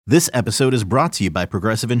This episode is brought to you by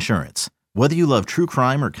Progressive Insurance. Whether you love true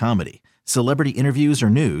crime or comedy, celebrity interviews or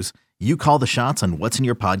news, you call the shots on what's in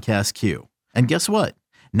your podcast queue. And guess what?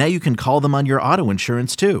 Now you can call them on your auto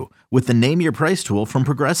insurance too with the Name Your Price tool from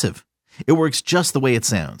Progressive. It works just the way it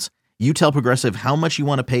sounds. You tell Progressive how much you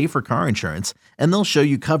want to pay for car insurance, and they'll show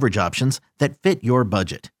you coverage options that fit your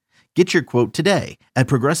budget. Get your quote today at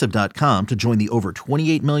Progressive.com to join the over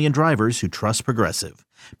 28 million drivers who trust Progressive.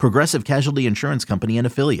 Progressive Casualty Insurance Company and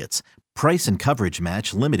Affiliates. Price and coverage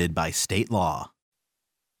match limited by state law.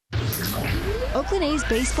 Oakland A's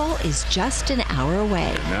baseball is just an hour away.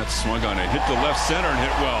 And that swung on it, hit the left center and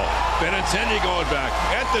hit well. Benintendi going back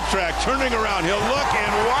at the track, turning around. He'll look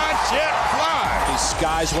and watch it fly. He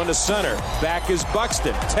skies one to center. Back is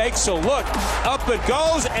Buxton. Takes a look. Up it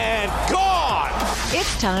goes and gone.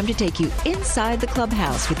 It's time to take you inside the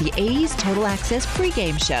clubhouse with the A's Total Access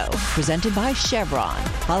pregame show, presented by Chevron.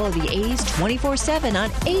 Follow the A's 24/7 on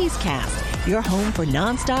A's Cast, your home for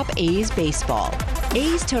nonstop A's baseball.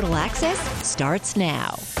 A's Total Access starts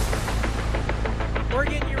now. We're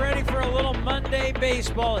getting you ready for a little Monday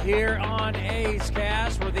baseball here on A's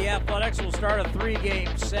Cast, where the Athletics will start a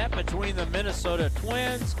 3-game set between the Minnesota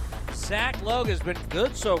Twins. Zach Logue has been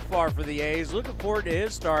good so far for the A's. Looking forward to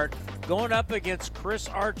his start going up against Chris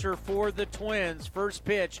Archer for the Twins. First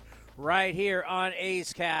pitch right here on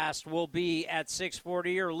A's Cast will be at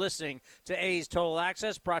 6:40. You're listening to A's Total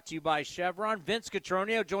Access, brought to you by Chevron. Vince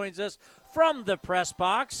Cotroneo joins us from the press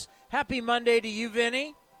box. Happy Monday to you,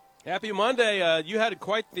 Vinny. Happy Monday. You had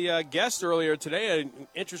quite the guest earlier today. An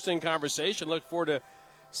interesting conversation. Look forward to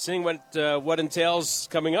seeing what entails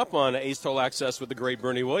coming up on A's Total Access with the great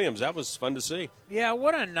Bernie Williams. That was fun to see. Yeah,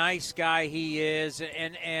 what a nice guy he is.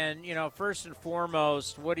 And you know, first and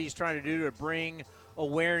foremost, what he's trying to do to bring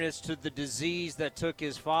awareness to the disease that took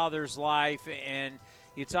his father's life. And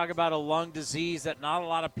you talk about a lung disease that not a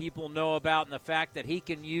lot of people know about, and the fact that he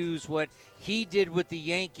can use what he did with the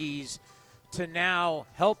Yankees to now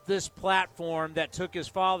help this platform that took his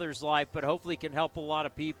father's life, but hopefully can help a lot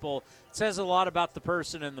of people. It says a lot about the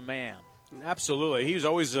person and the man. Absolutely. He was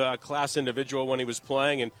always a class individual when he was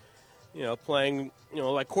playing, and playing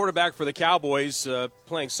like quarterback for the Cowboys,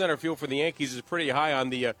 playing center field for the Yankees is pretty high on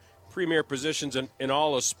the premier positions in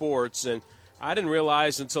all of sports. And I didn't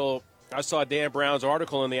realize until I saw Dan Brown's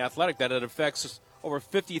article in The Athletic that it affects over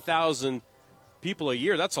 50,000 people a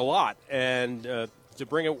year. That's a lot. And to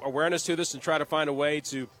bring awareness to this and try to find a way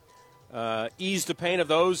to ease the pain of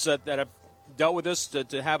those that have dealt with this,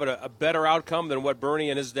 to have a better outcome than what Bernie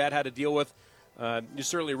and his dad had to deal with. You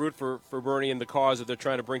certainly root for Bernie and the cause that they're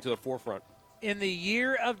trying to bring to the forefront. In the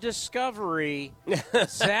year of discovery,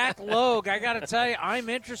 Zach Logue, I got to tell you, I'm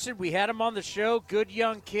interested. We had him on the show, good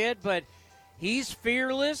young kid, but he's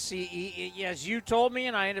fearless. He, as you told me,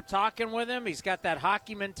 and I ended up talking with him, he's got that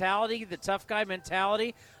hockey mentality, the tough guy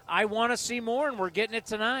mentality. I want to see more, and we're getting it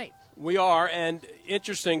tonight. We are, and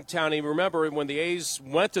interesting, Townie, remember when the A's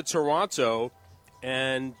went to Toronto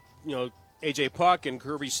and, A.J. Puck and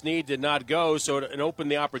Kirby Snead did not go, so it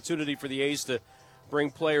opened the opportunity for the A's to bring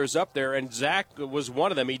players up there, and Zach was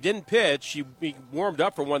one of them. He didn't pitch. He warmed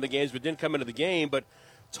up for one of the games but didn't come into the game. But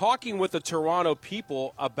talking with the Toronto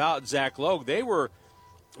people about Zach Logue, they were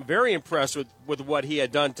very impressed with what he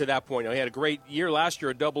had done to that point. He had a great year last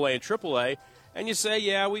year at AA and AAA. And you say,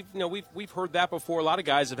 yeah, we've heard that before. A lot of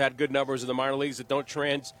guys have had good numbers in the minor leagues that don't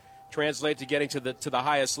translate to getting to the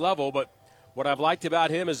highest level. But what I've liked about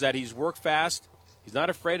him is that he's worked fast. He's not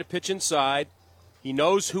afraid to pitch inside. He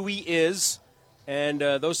knows who he is. And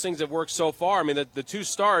those things have worked so far. I mean, the two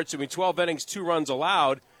starts, 12 innings, 2 runs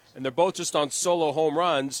allowed, and they're both just on solo home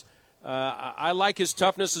runs. I like his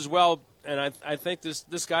toughness as well, and I think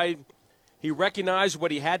this guy, he recognized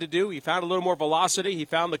what he had to do. He found a little more velocity. He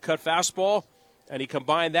found the cut fastball, and he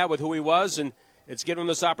combined that with who he was, and it's given him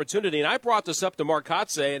this opportunity. And I brought this up to Mark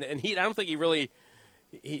Kotsay, and I don't think he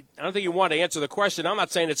wanted to answer the question. I'm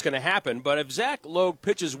not saying it's going to happen, but if Zach Logue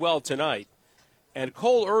pitches well tonight, and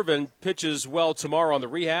Cole Irvin pitches well tomorrow on the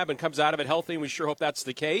rehab and comes out of it healthy, and we sure hope that's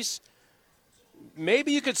the case,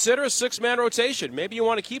 maybe you consider a 6-man rotation. Maybe you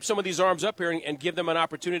want to keep some of these arms up here and give them an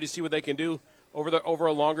opportunity to see what they can do over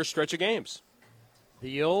a longer stretch of games.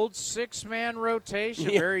 The old 6-man rotation,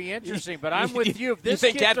 very interesting. But I'm with you. If this you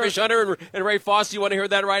think Catfish Hunter and Ray Foss, you want to hear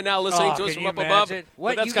that right now, listening to us from up above?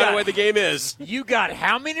 But that's kind of the way the game is. You got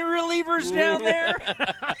how many relievers down there?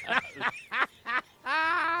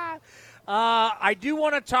 I do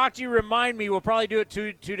want to talk to you. Remind me, we'll probably do it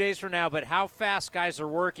two days from now, but how fast guys are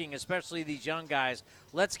working, especially these young guys.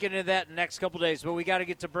 Let's get into that in the next couple days, but we got to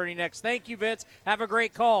get to Bernie next. Thank you, Vince. Have a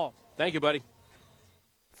great call. Thank you, buddy.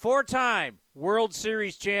 4-time World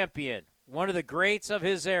Series champion, one of the greats of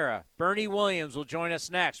his era. Bernie Williams will join us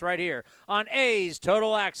next right here on A's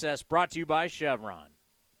Total Access, brought to you by Chevron.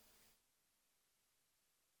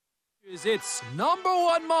 It's number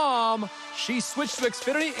one mom. She switched to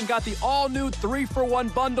Xfinity and got the all-new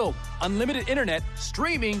 3-for-1 bundle. Unlimited internet,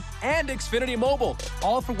 streaming, and Xfinity Mobile.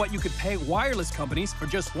 All for what you could pay wireless companies for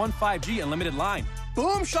just one 5G unlimited line.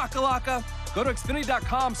 Boom shakalaka. Go to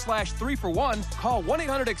Xfinity.com/3-for-1, call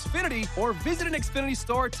 1-800-XFINITY, or visit an Xfinity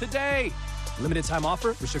store today. Limited time offer.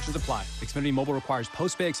 Restrictions apply. Xfinity Mobile requires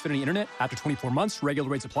post-pay Xfinity internet. After 24 months, regular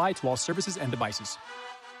rates apply to all services and devices.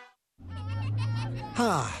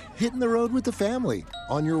 Hitting the road with the family.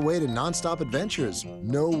 On your way to nonstop adventures.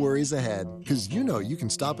 No worries ahead, because you know you can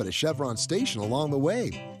stop at a Chevron station along the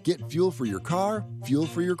way. Get fuel for your car, fuel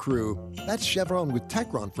for your crew. That's Chevron with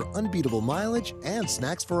Techron for unbeatable mileage and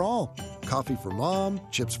snacks for all. Coffee for mom,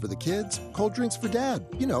 chips for the kids, cold drinks for dad.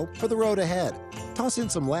 You know, for the road ahead. Toss in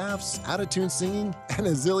some laughs, out-of-tune singing, and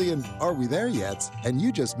a zillion "Are we there yet?" And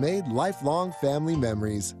you just made lifelong family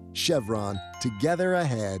memories. Chevron, together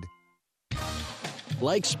ahead.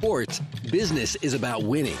 Like sports, business is about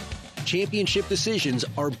winning. Championship decisions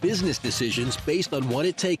are business decisions based on what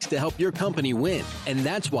it takes to help your company win. And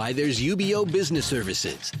that's why there's UBO Business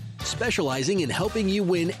Services, specializing in helping you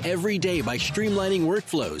win every day by streamlining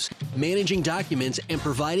workflows, managing documents, and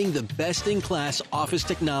providing the best-in-class office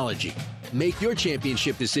technology. Make your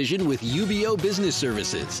championship decision with UBO Business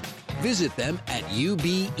Services. Visit them at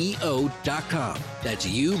ubeo.com. That's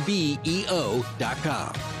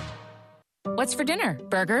ubeo.com. What's for dinner?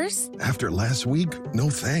 Burgers? After last week, no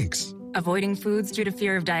thanks. Avoiding foods due to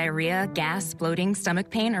fear of diarrhea, gas, bloating, stomach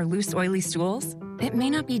pain, or loose, oily stools? It may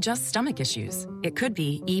not be just stomach issues. It could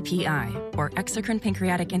be EPI, or exocrine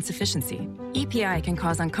pancreatic insufficiency. EPI can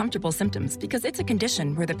cause uncomfortable symptoms because it's a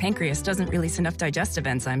condition where the pancreas doesn't release enough digestive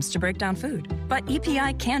enzymes to break down food. But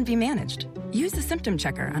EPI can be managed. Use the symptom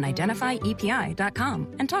checker on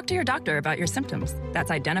identifyepi.com and talk to your doctor about your symptoms. That's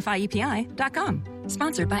identifyepi.com.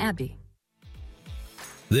 Sponsored by AbbVie.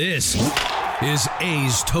 This is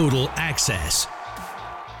A's Total Access.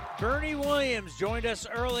 Bernie Williams joined us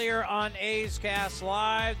earlier on A's Cast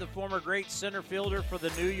Live, the former great center fielder for the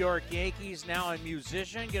New York Yankees, now a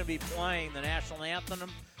musician, going to be playing the national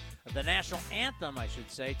anthem, I should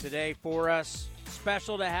say, today for us.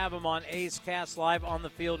 Special to have him on A's Cast Live on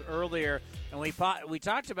the field earlier, and we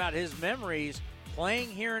talked about his memories playing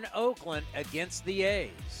here in Oakland against the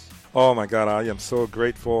A's. Oh my God, I am so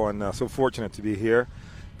grateful and so fortunate to be here.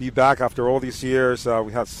 Be back after all these years.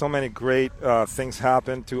 We had so many great things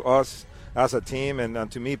happen to us as a team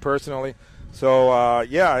and to me personally. So,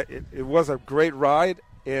 it was a great ride.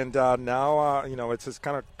 And now, it's just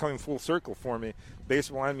kind of coming full circle for me,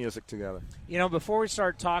 baseball and music together. Before we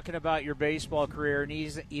start talking about your baseball career and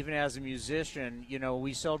even as a musician,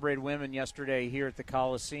 we celebrated women yesterday here at the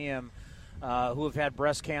Coliseum who have had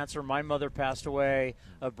breast cancer. My mother passed away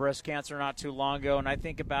of breast cancer not too long ago, and I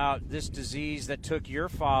think about this disease that took your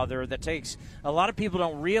father, that takes – a lot of people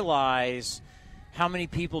don't realize how many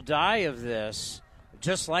people die of this,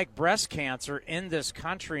 just like breast cancer in this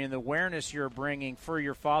country, and the awareness you're bringing for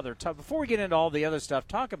your father. Before we get into all the other stuff,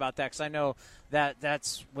 talk about that, because I know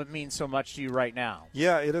that's what means so much to you right now.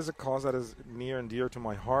 Yeah, it is a cause that is near and dear to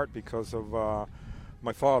my heart because of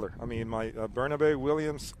my father. I mean, my Bernabe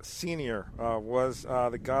Williams Sr. Was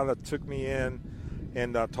the guy that took me in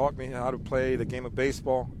and taught me how to play the game of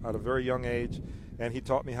baseball at a very young age. And he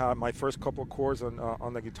taught me how my first couple of chords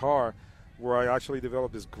on the guitar, where I actually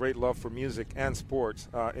developed this great love for music and sports.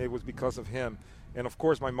 It was because of him. And, of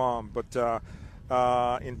course, my mom. But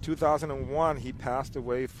in 2001, he passed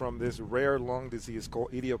away from this rare lung disease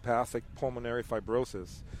called idiopathic pulmonary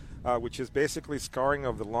fibrosis, which is basically scarring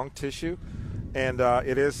of the lung tissue. And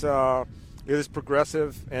it is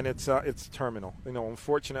progressive, and it's terminal.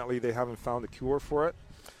 Unfortunately, they haven't found a cure for it.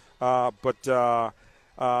 But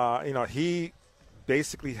he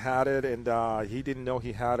basically had it, and he didn't know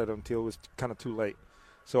he had it until it was kind of too late.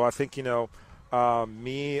 So I think,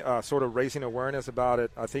 me sort of raising awareness about it,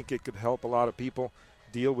 I think it could help a lot of people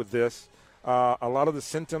deal with this. A lot of the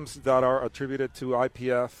symptoms that are attributed to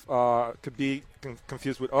IPF could be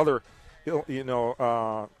confused with other,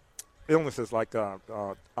 illnesses like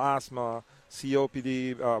asthma,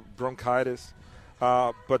 COPD, bronchitis.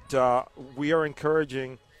 But we are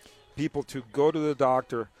encouraging people to go to the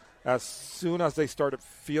doctor as soon as they started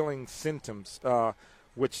feeling symptoms,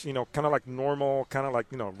 which, kind of like normal, kind of like,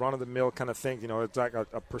 run-of-the-mill kind of thing. It's like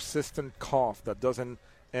a persistent cough that doesn't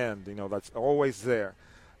end, that's always there.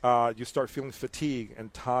 You start feeling fatigued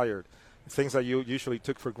and tired, things that you usually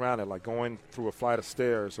took for granted, like going through a flight of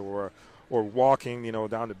stairs or or walking,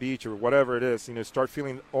 down the beach or whatever it is, start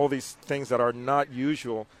feeling all these things that are not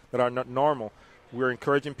usual, that are not normal, we're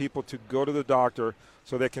encouraging people to go to the doctor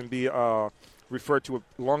so they can be referred to a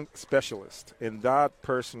lung specialist. And that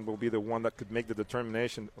person will be the one that could make the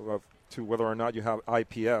determination to whether or not you have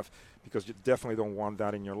IPF, because you definitely don't want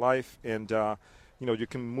that in your life. And, you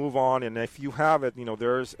can move on. And if you have it,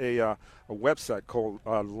 there's a website called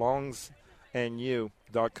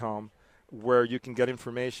lungsandU.com where you can get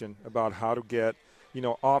information about how to get,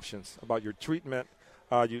 options about your treatment.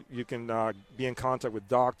 You can be in contact with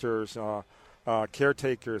doctors,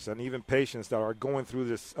 caretakers, and even patients that are going through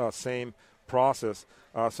this same process,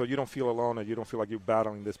 so you don't feel alone and you don't feel like you're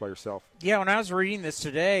battling this by yourself. Yeah, when I was reading this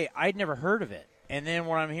today, I'd never heard of it. And then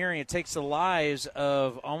when I'm hearing it takes the lives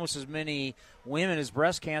of almost as many women as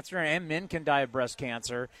breast cancer, and men can die of breast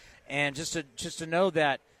cancer. And just to know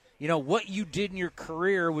that, what you did in your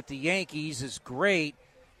career with the Yankees is great,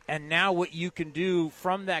 and now what you can do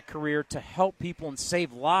from that career to help people and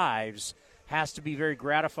save lives has to be very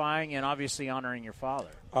gratifying, and obviously honoring your father.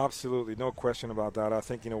 Absolutely, no question about that. I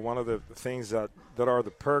think, one of the things that are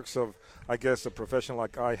the perks of, I guess, a profession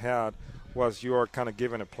like I had was you are kind of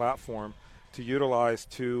given a platform to utilize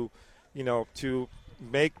to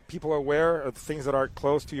make people aware of things that are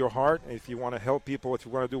close to your heart. If you want to help people, if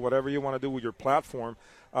you want to do whatever you want to do with your platform,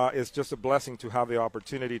 it's just a blessing to have the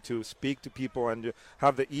opportunity to speak to people and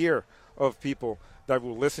have the ear of people that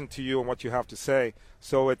will listen to you and what you have to say.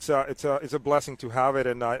 So it's a blessing to have it,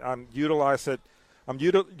 and I'm utilizing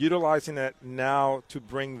it now to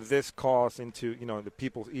bring this cause into the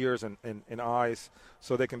people's ears and eyes,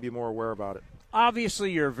 so they can be more aware about it.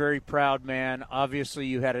 Obviously, you're a very proud man. Obviously,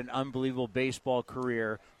 you had an unbelievable baseball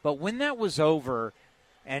career. But when that was over,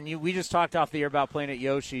 and we just talked off the air about playing at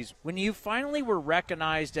Yoshi's, when you finally were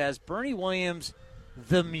recognized as Bernie Williams,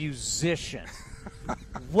 the musician,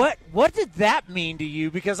 what did that mean to you?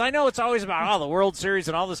 Because I know it's always about the World Series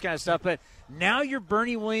and all this kind of stuff, but now you're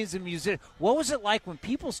Bernie Williams, the musician. What was it like when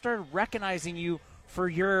people started recognizing you for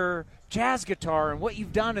your jazz guitar and what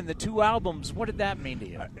you've done in the 2 albums? What did that mean to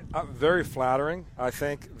you? Very flattering. I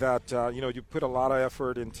think that you put a lot of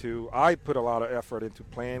effort into. I put a lot of effort into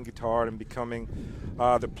playing guitar and becoming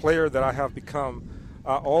the player that I have become.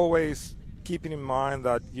 Always keeping in mind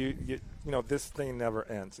that this thing never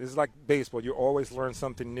ends. It's like baseball. You always learn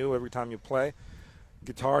something new every time you play.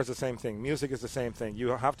 Guitar is the same thing. Music is the same thing. You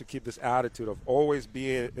have to keep this attitude of always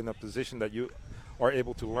being in a position that you are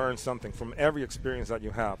able to learn something from every experience that you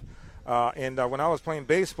have. And when I was playing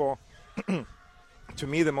baseball, to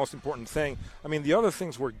me the most important thing, the other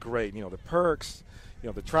things were great, the perks,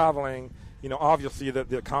 the traveling, obviously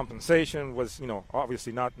the compensation was,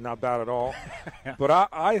 obviously not bad at all. But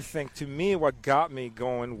I think, to me, what got me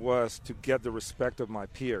going was to get the respect of my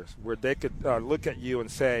peers, where they could look at you and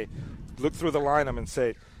say, look through the lineup and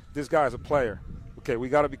say, this guy's a player. Okay, we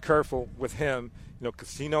got to be careful with him,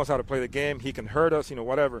 because he knows how to play the game. He can hurt us,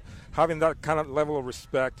 whatever. Having that kind of level of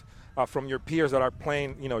respect from your peers that are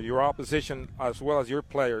playing, your opposition as well as your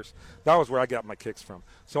players, that was where I got my kicks from.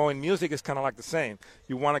 So in music, it's kind of like the same.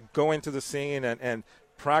 You want to go into the scene and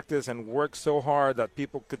practice and work so hard that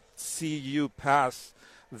people could see you pass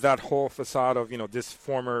that whole facade of, this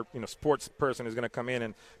former, sports person is going to come in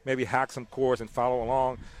and maybe hack some chords and follow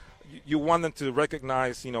along. You want them to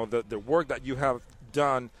recognize, the work that you have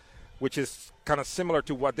done, which is kind of similar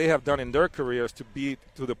to what they have done in their careers to be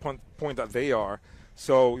to the point that they are.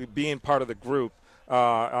 So being part of the group,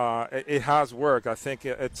 it has worked. I think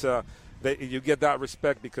it's you get that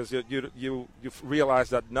respect because you realize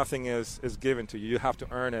that nothing is given to you. You have to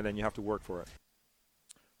earn it and you have to work for it.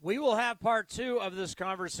 We will have part 2 of this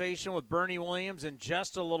conversation with Bernie Williams in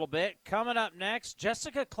just a little bit. Coming up next,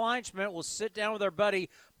 Jessica Kleinschmidt will sit down with our buddy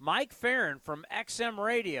Mike Ferrin from XM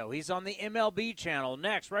Radio. He's on the MLB channel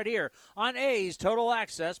next, right here on A's Total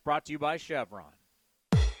Access, brought to you by Chevron.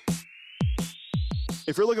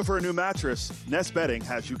 If you're looking for a new mattress, Nest Bedding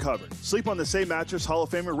has you covered. Sleep on the same mattress Hall of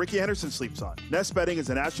Famer Ricky Henderson sleeps on. Nest Bedding is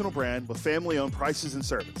a national brand with family-owned prices and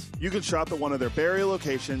service. You can shop at one of their Barrier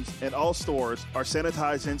locations, and all stores are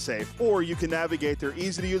sanitized and safe, or you can navigate their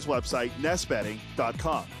easy-to-use website,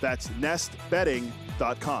 nestbedding.com. That's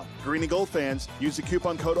nestbedding.com. Green and gold fans, use the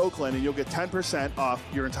coupon code Oakland and you'll get 10% off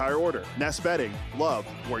your entire order. Nest Bedding, love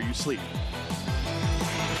where you sleep.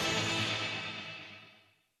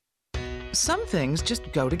 Some things just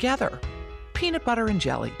go together. Peanut butter and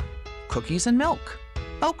jelly, cookies and milk,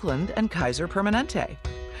 Oakland and Kaiser Permanente.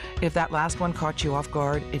 If that last one caught you off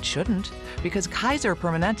guard, it shouldn't, because Kaiser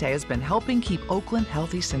Permanente has been helping keep Oakland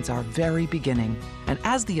healthy since our very beginning. And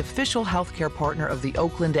as the official healthcare partner of the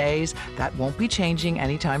Oakland A's, that won't be changing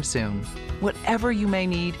anytime soon. Whatever you may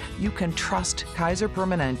need, you can trust Kaiser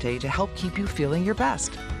Permanente to help keep you feeling your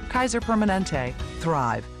best. Kaiser Permanente.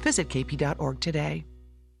 Thrive. Visit kp.org today.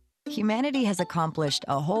 Humanity has accomplished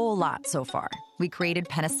a whole lot so far. We created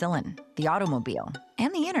penicillin, the automobile,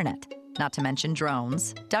 and the internet, not to mention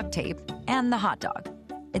drones, duct tape, and the hot dog.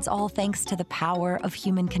 It's all thanks to the power of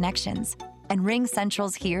human connections. And Ring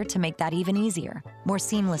Central's here to make that even easier, more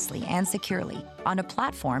seamlessly and securely, on a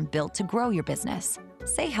platform built to grow your business.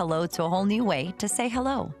 Say hello to a whole new way to say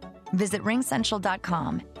hello. Visit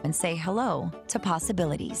ringcentral.com and say hello to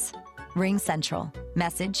possibilities. Ring Central.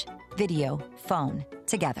 Message, video, phone,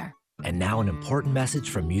 together. And now an important message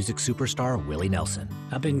from music superstar Willie Nelson.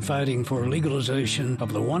 I've been fighting for legalization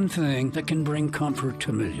of the one thing that can bring comfort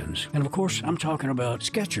to millions. And of course, I'm talking about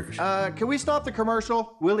Skechers. Can we stop the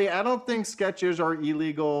commercial? Willie, I don't think Skechers are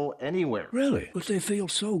illegal anywhere. Really? But they feel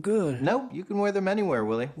so good. No, you can wear them anywhere,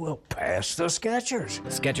 Willie. Well, pass the Skechers.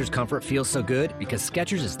 Skechers comfort feels so good because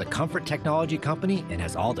Skechers is the comfort technology company and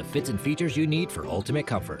has all the fits and features you need for ultimate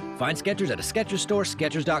comfort. Find Skechers at a Skechers store,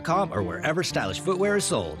 Skechers.com, or wherever stylish footwear is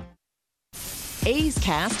sold. A's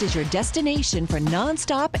Cast is your destination for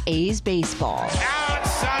nonstop A's baseball.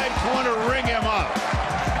 Outside corner, ring him up.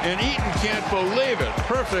 And Eaton can't believe it.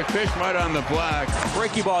 Perfect pitch right on the black.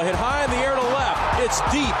 Breaky ball hit high in the air to left. It's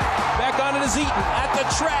deep. Back on it is Eaton. At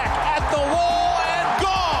the track, at the wall, and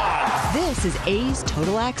gone! This is A's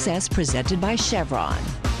Total Access presented by Chevron.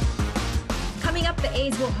 Coming up, the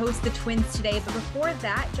A's will host the Twins today, but before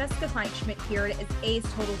that, Jessica Kleinschmidt here as A's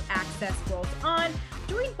Total Access rolls on,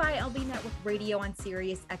 joined by LB Network Radio on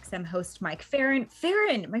Sirius XM host Mike Ferrin.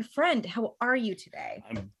 Ferrin, my friend, how are you today?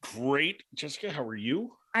 I'm great. Jessica, how are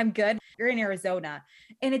you? I'm good. You're in Arizona.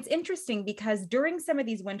 And it's interesting because during some of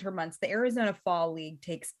these winter months, the Arizona Fall League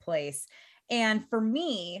takes place. And for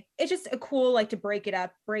me, it's just a cool, like, to break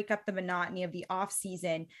up the monotony of the off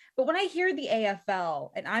season. But when I hear the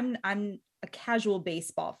AFL, and I'm a casual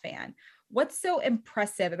baseball fan, what's so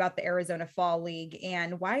impressive about the Arizona Fall League,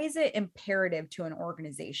 and why is it imperative to an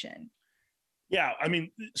organization? Yeah, I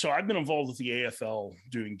mean, so I've been involved with the AFL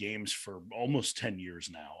doing games for almost 10 years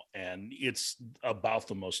now, and it's about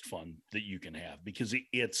the most fun that you can have because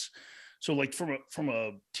it's so, like, from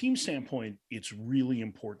a team standpoint, it's really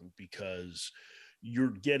important because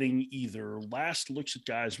you're getting either last looks at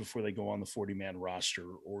guys before they go on the 40-man roster,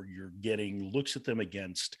 or you're getting looks at them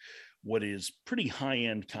against what is pretty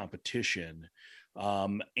high-end competition,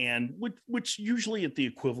 and which usually at the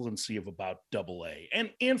equivalency of about AA.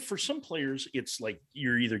 And for some players, it's like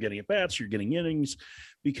you're either getting at bats, you're getting innings,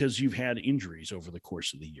 because you've had injuries over the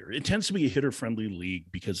course of the year. It tends to be a hitter-friendly league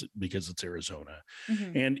because it's Arizona,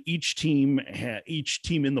 and each team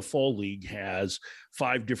in the fall league has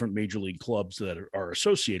 5 different major league clubs that are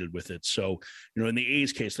associated with it. So, in the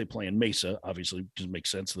A's case, they play in Mesa. Obviously, it doesn't make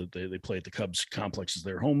sense that they play at the Cubs complex as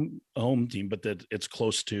their home team, but that it's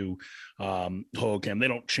close to Hohokam. They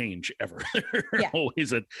don't change ever. They're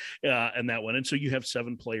always at and that one. And so you have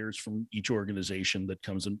 7 players from each organization that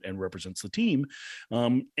comes and represents the team.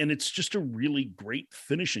 And it's just a really great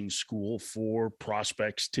finishing school for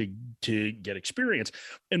prospects to get experience.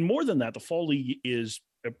 And more than that, the Fall League is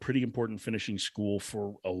a pretty important finishing school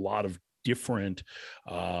for a lot of different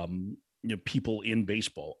people in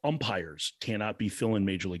baseball. Umpires cannot be fill-in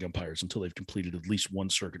major league umpires until they've completed at least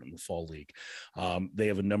one circuit in the Fall League. They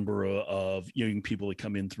have a number of young people that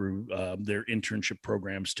come in through their internship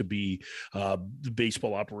programs to be the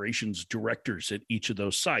baseball operations directors at each of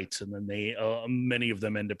those sites. And then many of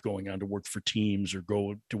them end up going on to work for teams or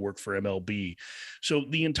go to work for MLB. So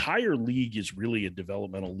the entire league is really a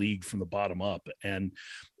developmental league from the bottom up. And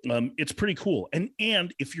it's pretty cool. And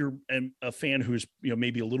if you're a fan who's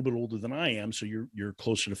maybe a little bit older than I am, so you're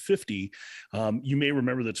closer to 50, you may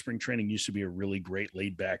remember that spring training used to be a really great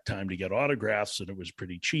laid back time to get autographs, and it was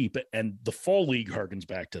pretty cheap. And the Fall League harkens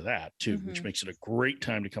back to that too, which makes it a great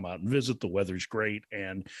time to come out and visit. The weather's great,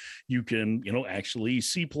 and you can actually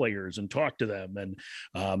see players and talk to them,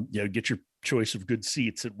 and get your choice of good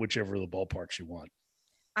seats at whichever of the ballparks you want.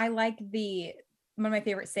 I like one of my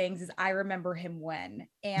favorite sayings is "I remember him when,"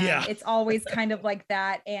 and it's always kind of like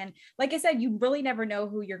that. And like I said, you really never know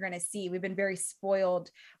who you're going to see. We've been very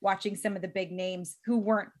spoiled watching some of the big names who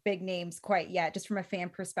weren't big names quite yet, just from a fan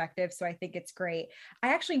perspective. So I think it's great.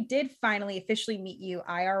 I actually did finally officially meet you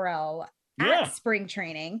IRL at spring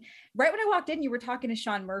training. Right when I walked in, you were talking to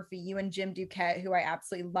Sean Murphy, you and Jim Duquette, who I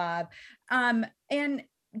absolutely love. And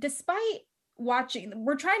despite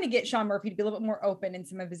we're trying to get Sean Murphy to be a little bit more open in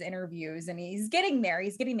some of his interviews, and he's getting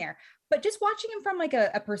there. But just watching him from like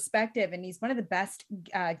a perspective, and he's one of the best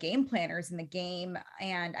game planners in the game.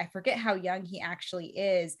 And I forget how young he actually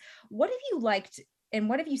is. What have you liked and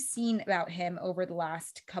what have you seen about him over the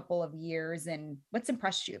last couple of years, and what's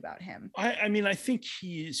impressed you about him? I mean, I think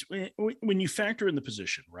he's, when you factor in the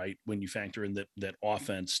position, right? When you factor in that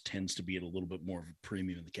offense tends to be at a little bit more of a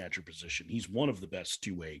premium in the catcher position, he's one of the best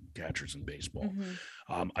two-way catchers in baseball.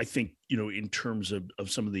 Mm-hmm. I think, in terms of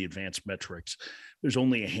some of the advanced metrics, there's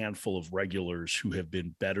only a handful of regulars who have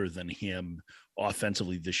been better than him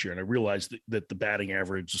offensively this year. And I realize that the batting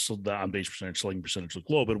average, the on-base percentage, slugging percentage look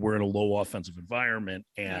low, but we're in a low offensive environment.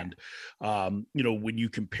 And, when you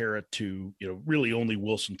compare it to, really only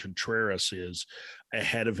Wilson Contreras is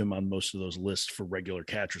ahead of him on most of those lists for regular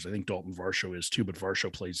catchers. I think Dalton Varsho is too, but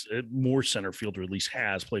Varsho plays more center field, or at least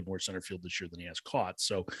has played more center field this year than he has caught.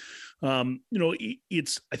 So,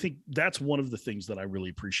 I think that's one of the things that I really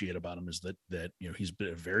appreciate about him is that he's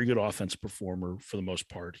been a very good offensive performer for the most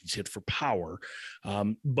part. He's hit for power,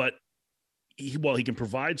 but while he can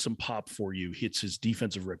provide some pop for you, it's his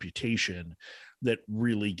defensive reputation that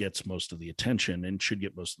really gets most of the attention and should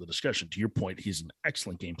get most of the discussion. To your point, he's an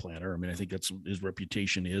excellent game planner. I mean, I think that's his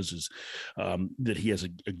reputation is that he has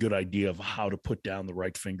a good idea of how to put down the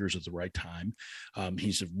right fingers at the right time.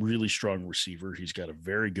 He's a really strong receiver. He's got a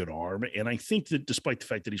very good arm. And I think that despite the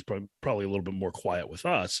fact that he's probably a little bit more quiet with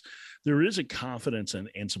us, there is a confidence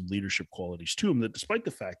and some leadership qualities to him that despite the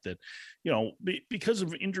fact that, because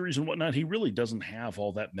of injuries and whatnot, he really doesn't have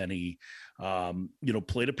all that many,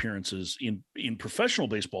 plate appearances in professional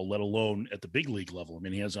baseball, let alone at the big league level. I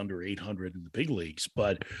mean, he has under 800 in the big leagues,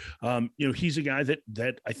 but he's a guy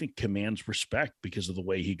that I think commands respect because of the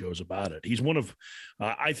way he goes about it. He's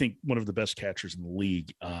I think one of the best catchers in the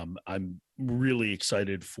league. I'm really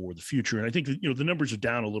excited for the future. And I think that, the numbers are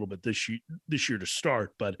down a little bit this year to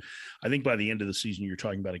start, but I think by the end of the season, you're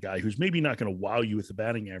talking about a guy who's maybe not going to wow you with the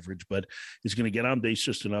batting average, but is going to get on base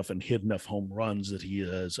just enough and hit enough home runs that he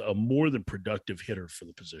is a more than productive hitter for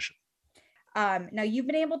the position. Now you've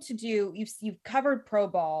been able to you've covered pro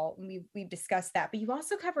ball, and we've discussed that, but you've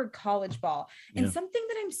also covered college ball. And something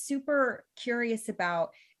that I'm super curious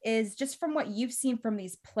about is just from what you've seen from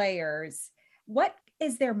these players, what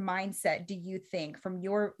is their mindset, do you think, from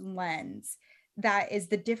your lens, that is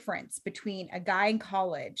the difference between a guy in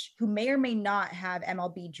college who may or may not have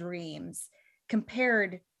MLB dreams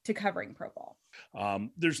compared to covering pro ball?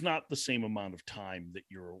 There's not the same amount of time that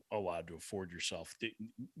you're allowed to afford yourself.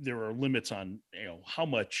 There are limits on how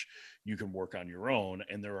much you can work on your own,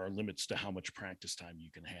 and there are limits to how much practice time you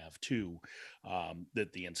can have too,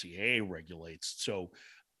 that the NCAA regulates. So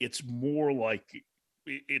it's more like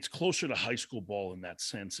it's closer to high school ball in that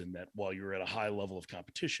sense, in that while you're at a high level of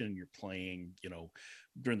competition, you're playing,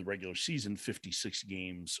 during the regular season, 56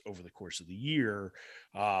 games over the course of the year,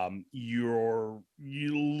 you're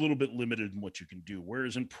a little bit limited in what you can do.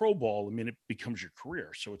 Whereas in pro ball, I mean, it becomes your career.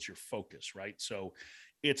 So it's your focus, right? So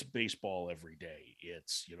it's baseball every day.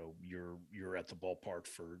 It's, you're at the ballpark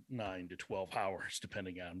for 9 to 12 hours,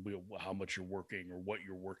 depending on how much you're working or what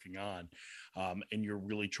you're working on. And you're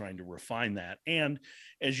really trying to refine that. And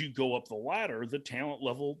as you go up the ladder, the talent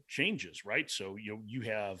level changes, right? So, you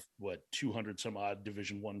have 200 some odd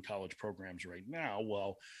Division I college programs right now.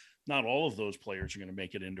 Well, not all of those players are going to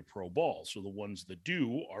make it into pro ball. So the ones that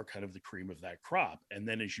do are kind of the cream of that crop. And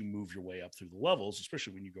then as you move your way up through the levels,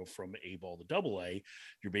 especially when you go from A ball to double A,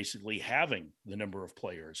 you're basically having the number of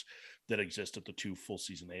players that exist at the 2 full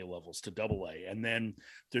season A levels to double A. And then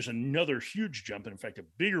there's another huge jump, and in fact, a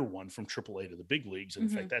bigger one from triple A to the big leagues. And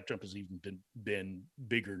in fact, that jump has even been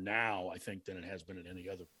bigger now, I think, than it has been at any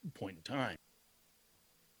other point in time.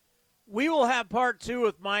 We will have part 2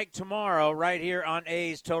 with Mike tomorrow right here on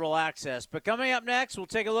A's Total Access. But coming up next, we'll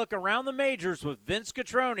take a look around the majors with Vince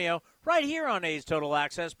Cotroneo right here on A's Total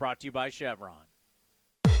Access, brought to you by Chevron.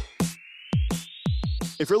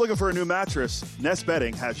 If you're looking for a new mattress, Nest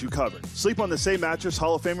Bedding has you covered. Sleep on the same mattress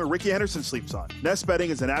Hall of Famer Ricky Henderson sleeps on. Nest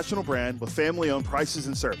Bedding is a national brand with family-owned prices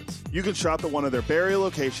and service. You can shop at one of their Barrier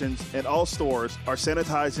locations, and all stores are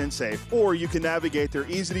sanitized and safe, or you can navigate their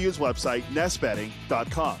easy-to-use website,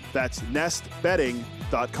 nestbedding.com. That's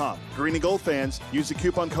nestbedding.com. Green and gold fans, use the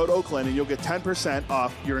coupon code Oakland and you'll get 10%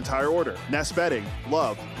 off your entire order. Nest Bedding,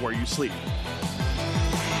 love where you sleep.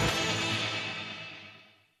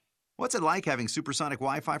 What's it like having supersonic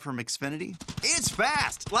Wi-Fi from Xfinity? It's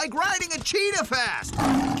fast, like riding a cheetah fast.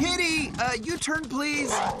 Kitty, U-turn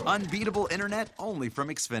please. Unbeatable internet only from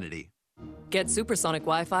Xfinity. Get supersonic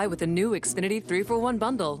Wi-Fi with a new Xfinity 3-for-1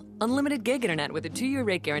 bundle. Unlimited gig internet with a 2-year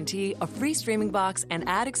rate guarantee, a free streaming box, and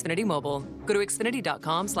add Xfinity Mobile. Go to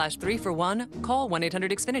Xfinity.com/3for1, call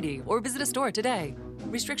 1-800-XFINITY, or visit a store today.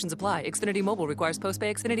 Restrictions apply. Xfinity Mobile requires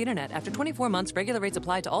post-pay Xfinity internet. After 24 months, regular rates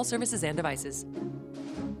apply to all services and devices.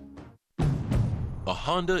 A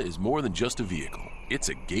Honda is more than just a vehicle. It's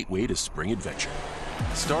a gateway to spring adventure.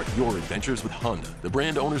 Start your adventures with Honda, the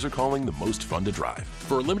brand owners are calling the most fun to drive.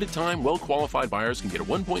 For a limited time, well-qualified buyers can get a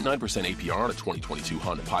 1.9% APR on a 2022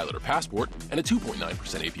 Honda Pilot or Passport and a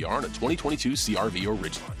 2.9% APR on a 2022 CR-V or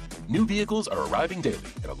Ridgeline. New vehicles are arriving daily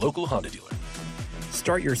at a local Honda dealer.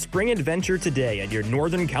 Start your spring adventure today at your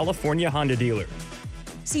Northern California Honda dealer.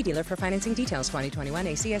 See dealer for financing details. 2021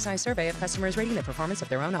 ACSI survey of customers rating the performance of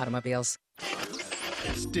their own automobiles.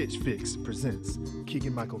 Stitch Fix presents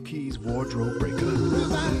Keegan-Michael Key's Wardrobe Breaker.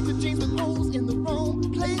 Providing the jeans with holes in the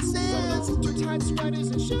wrong places. Too tight sweaters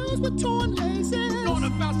and shoes with torn laces. Gonna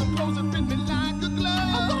bounce the clothes and fit me like a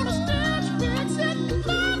glove. I'm gonna Stitch Fix it,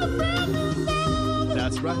 find a brand new love.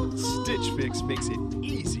 That's right, Stitch Fix makes it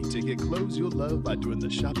easy to get clothes you'll love by doing the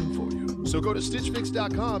shopping for you. So go to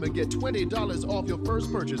StitchFix.com and get $20 off your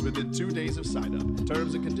first purchase within 2 days of sign-up.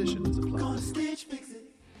 Terms and conditions apply. Go to Stitch Fix it.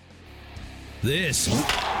 This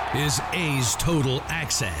is A's Total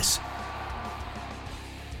Access.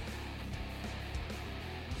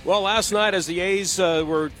 Well, last night as the A's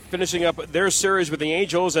were finishing up their series with the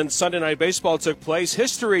Angels and Sunday Night Baseball took place,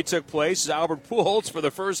 history took place. Albert Pujols, for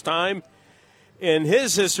the first time in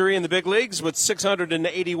his history in the big leagues with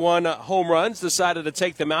 681 home runs, decided to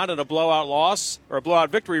take them out in a blowout loss, or a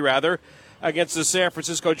blowout victory rather, against the San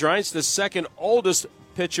Francisco Giants, the second oldest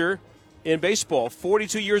pitcher in baseball,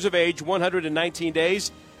 42 years of age, 119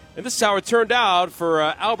 days. And this is how it turned out for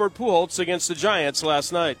Albert Pujols against the Giants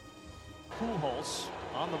last night. Pujols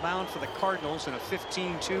on the mound for the Cardinals in a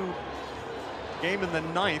 15-2 game in the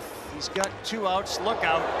ninth. He's got 2 outs. Look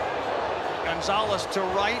out. Gonzalez to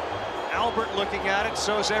right. Albert looking at it.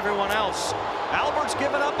 So's everyone else. Albert's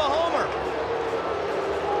given up a homer.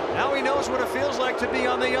 Now he knows what it feels like to be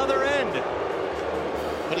on the other end.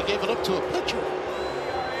 But he gave it up to a pitcher.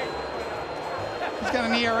 He's got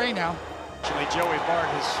an ERA now. Actually, Joey Bart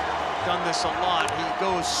has done this a lot. He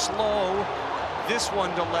goes slow. This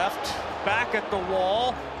one to left. Back at the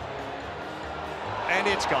wall. And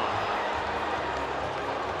it's gone.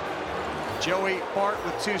 Joey Bart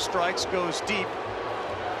with 2 strikes goes deep.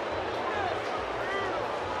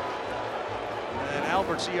 And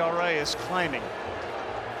Albert's ERA is climbing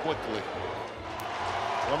quickly.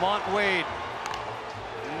 Lamont Wade.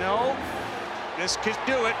 No. This could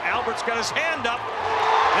do it. Albert's got his hand up.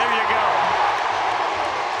 There you go.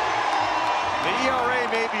 The ERA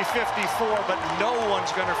may be 54, but no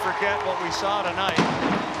one's going to forget what we saw tonight.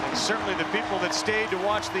 And certainly the people that stayed to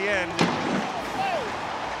watch the end.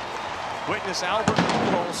 Witness Albert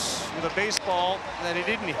Pujols with a baseball that he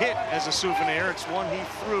didn't hit as a souvenir. It's one he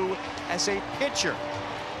threw as a pitcher.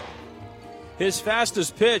 His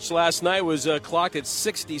fastest pitch last night was clocked at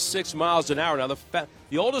 66 miles an hour. Now,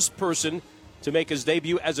 the oldest person to make his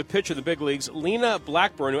debut as a pitcher in the big leagues, Lena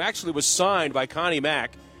Blackburn, who actually was signed by Connie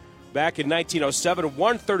Mack back in 1907,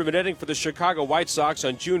 1/3 of an inning for the Chicago White Sox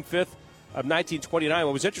on June 5th of 1929.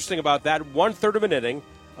 What was interesting about that, 1/3 of an inning,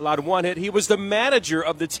 allowed 1 hit. He was the manager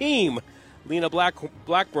of the team, Lena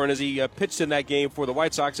Blackburn, as he pitched in that game for the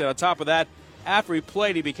White Sox. And on top of that, after he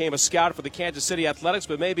played, he became a scout for the Kansas City Athletics,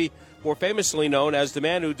 but maybe more famously known as the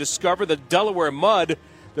man who discovered the Delaware mud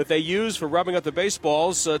that they use for rubbing up the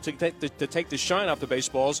baseballs to take the shine off the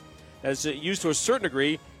baseballs, as used to a certain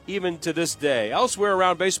degree even to this day. Elsewhere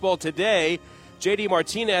around baseball today, J.D.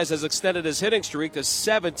 Martinez has extended his hitting streak to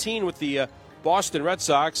 17 with the Boston Red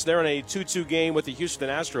Sox. They're in a 2-2 game with the Houston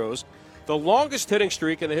Astros. The longest hitting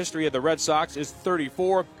streak in the history of the Red Sox is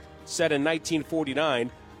 34, set in 1949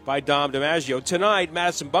 by Dom DiMaggio. Tonight,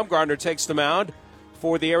 Madison Bumgarner takes the mound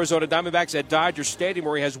for the Arizona Diamondbacks at Dodger Stadium,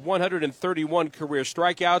 where he has 131 career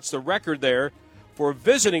strikeouts. The record there for a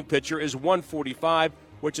visiting pitcher is 145,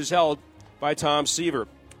 which is held by Tom Seaver.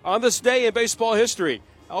 On this day in baseball history,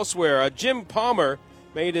 elsewhere, Jim Palmer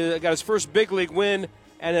got his first big league win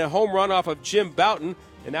and a home run off of Jim Bouton,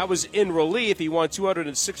 and that was in relief. He won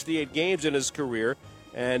 268 games in his career,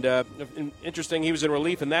 and interesting, he was in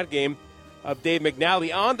relief in that game of Dave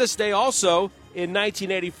McNally. On this day also, in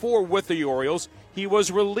 1984 with the Orioles, he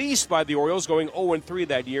was released by the Orioles, going 0-3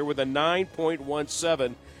 that year with a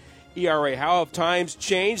 9.17 ERA. How have times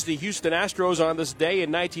changed? The Houston Astros on this day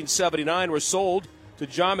in 1979 were sold to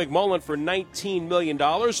John McMullen for $19 million.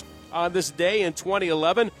 On this day in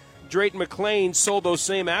 2011, Drayton McClain sold those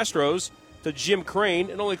same Astros to Jim Crane.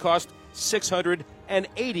 It only cost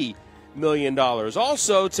 $680 million.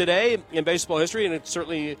 Also today in baseball history, and it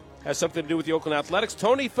certainly has something to do with the Oakland Athletics,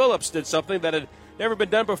 Tony Phillips did something that had never been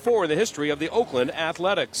done before in the history of the Oakland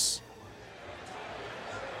Athletics.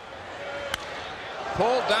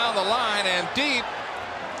 Pulled down the line and deep,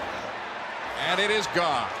 and it is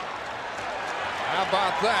gone. How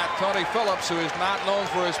about that? Tony Phillips, who is not known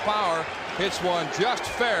for his power, hits one just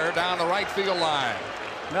fair down the right field line.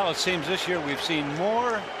 Well, it seems this year we've seen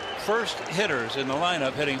more first hitters in the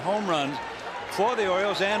lineup hitting home runs for the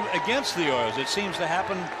Orioles and against the Orioles. It seems to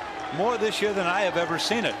happen more this year than I have ever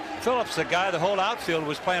seen it. Phillips, the guy, the whole outfield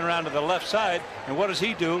was playing around to the left side, and what does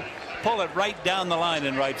he do? Pull it right down the line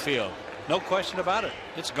in right field. No question about it.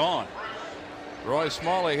 It's gone. Roy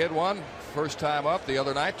Smalley hit one first time up the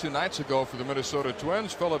other night, 2 nights ago, for the Minnesota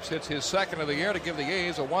Twins. Phillips hits his second of the year to give the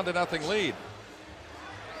A's a 1-0 lead.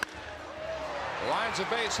 Lines a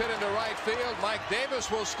base hit into right field. Mike Davis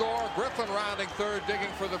will score. Griffin rounding third, digging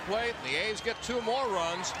for the plate. And the A's get 2 more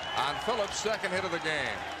runs on Phillips' second hit of the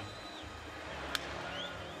game.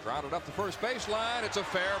 Grounded up the first baseline. It's a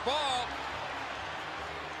fair ball.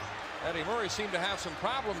 Eddie Murray seemed to have some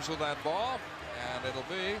problems with that ball, and it'll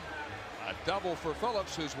be a double for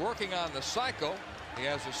Phillips, who's working on the cycle. He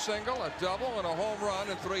has a single, a double, and a home run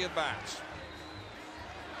in 3 at-bats.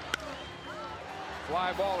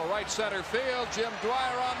 Fly ball to right center field. Jim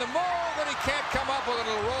Dwyer on the move, and he can't come up with it.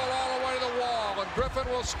 It'll roll all the way to the wall, and Griffin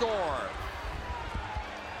will score.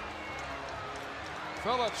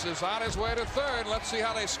 Phillips is on his way to third. Let's see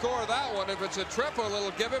how they score that one. If it's a triple, it'll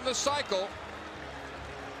give him the cycle.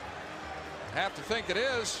 Have to think it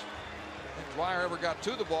is. I think Dwyer ever got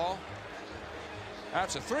to the ball.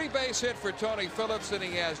 That's a 3-base hit for Tony Phillips, and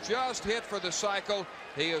he has just hit for the cycle.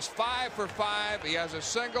 He is 5 for 5. He has a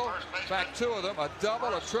single, in fact 2 of them, a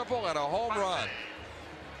double, a triple, and a home run.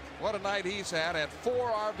 What a night he's had, and 4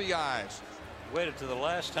 RBIs. Waited to the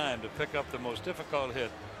last time to pick up the most difficult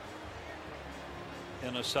hit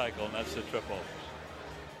in a cycle, and that's the triple.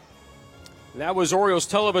 That was Orioles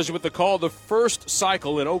television with the call, the first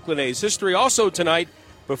cycle in Oakland A's history. Also tonight,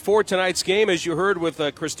 before tonight's game, as you heard with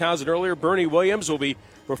Chris Townsend earlier, Bernie Williams will be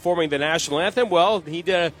performing the national anthem. Well, he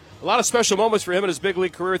did a lot of special moments for him in his big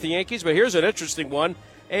league career at the Yankees, but here's an interesting one.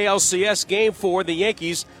 ALCS Game 4, the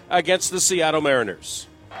Yankees against the Seattle Mariners.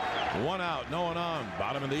 1 out, no one on.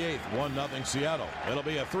 Bottom of the 8th, 1-0 Seattle. It'll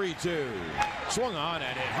be a 3-2. Swung on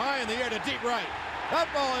and hit high in the air to deep right. That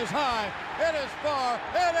ball is high. It is far.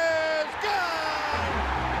 It is gone.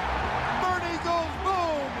 Bernie goes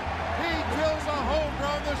boom. He drills a home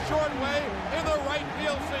run the short way in the right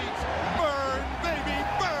field seats. Burn, baby,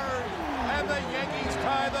 burn. And the Yankees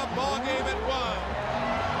tie the ball game at 1.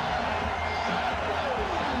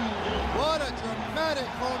 What a dramatic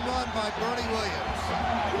home run by Bernie Williams.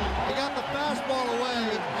 He got the fastball away,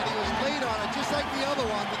 and he was late on it, just like the other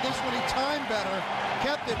one, but this one he timed better,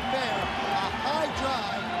 kept it fair. A high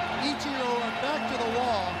drive, Ichiro went back to the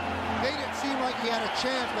wall, made it seem like he had a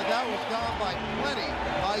chance, but that was gone by plenty.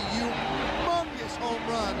 A humongous home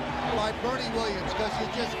run by Bernie Williams, because he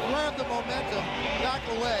just grabbed the momentum back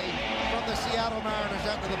away from the Seattle Mariners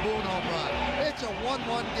after the Boone home run. It's a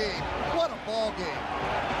 1-1 game. What a ball game.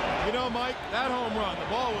 You know, Mike, that home run, the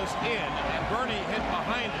ball was in, and Bernie hit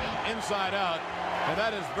behind it, inside out. And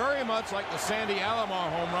that is very much like the Sandy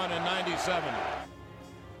Alomar home run in '97.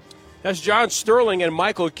 That's John Sterling and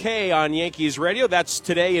Michael Kay on Yankees Radio. That's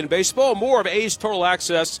Today in Baseball. More of A's Total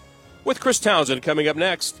Access with Chris Townsend coming up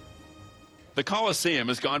next. The Coliseum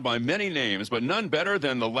has gone by many names, but none better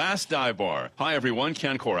than the Last Dive Bar. Hi, everyone.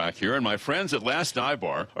 Ken Korach here, and my friends at Last Dive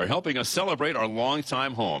Bar are helping us celebrate our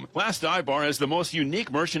longtime home. Last Dive Bar has the most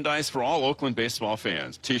unique merchandise for all Oakland baseball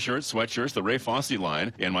fans. T-shirts, sweatshirts, the Ray Fosse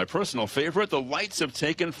line, and my personal favorite, the lights have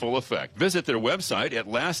taken full effect. Visit their website at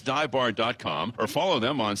lastdivebar.com or follow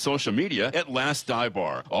them on social media at Last Dive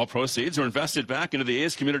Bar. All proceeds are invested back into the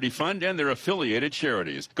A's Community Fund and their affiliated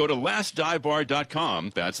charities. Go to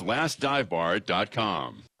lastdivebar.com. That's lastdivebar.com.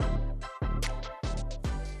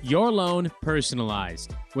 Your loan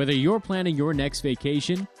personalized. Whether you're planning your next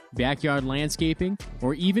vacation, backyard landscaping,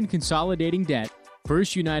 or even consolidating debt,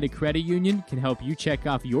 First United Credit Union can help you check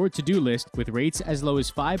off your to-do list with rates as low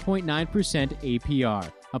as 5.9%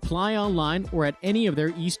 APR. Apply online or at any of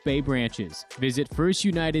their East Bay branches. Visit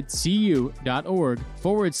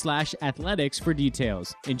firstunitedcu.org/athletics for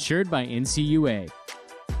details. Insured by NCUA.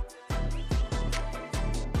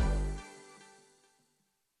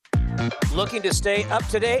 Looking to stay up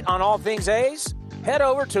to date on all things A's? Head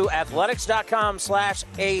over to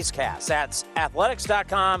athletics.com/A'sCast. That's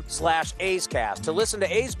athletics.com/A'sCast to listen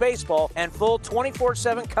to A's baseball and full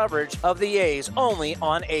 24/7 coverage of the A's only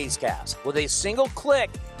on A's Cast. With a single click,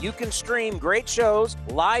 You can stream great shows,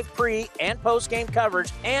 live pre- and post-game coverage,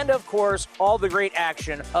 and, of course, all the great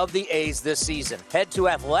action of the A's this season. Head to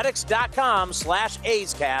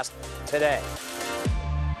athletics.com/A'sCast today.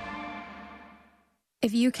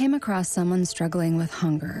 If you came across someone struggling with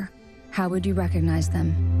hunger, how would you recognize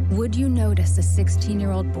them? Would you notice a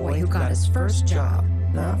 16-year-old boy who got his first job?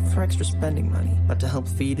 Not for extra spending money, but to help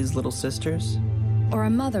feed his little sisters? Or a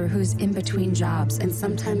mother who's in between jobs and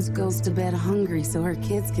sometimes goes to bed hungry so her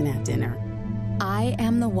kids can have dinner? I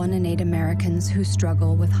am the 1 in 8 Americans who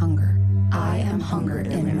struggle with hunger. I am hungered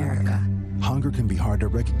in America. Hunger can be hard to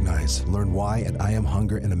recognize. Learn why at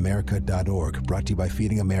IamHungeredInAmerica.org. Brought to you by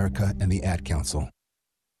Feeding America and the Ad Council.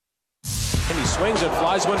 And he swings it,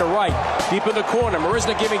 flies one to right, deep in the corner.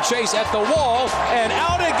 Marisnik giving chase at the wall, and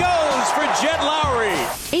out it goes for Jed Lowry.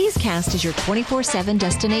 A's Cast is your 24/7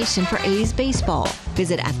 destination for A's baseball.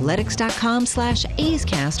 Visit athletics.com/A's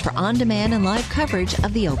Cast for on-demand and live coverage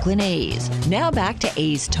of the Oakland A's. Now back to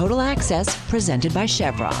A's Total Access, presented by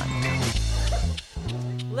Chevron.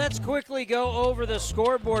 Let's quickly go over the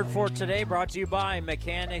scoreboard for today, brought to you by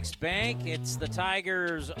Mechanics Bank. It's the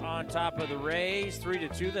Tigers on top of the Rays,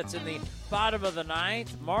 3-2. That's in the bottom of the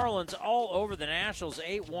ninth. Marlins all over the Nationals,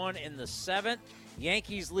 8-1 in the seventh.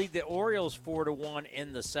 Yankees lead the Orioles 4-1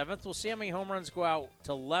 in the seventh. We'll see how many home runs go out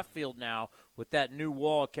to left field now with that new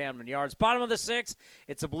wall at Camden Yards. Bottom of the sixth,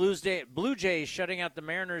 it's the Blue Jays shutting out the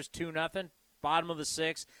Mariners 2-0. Bottom of the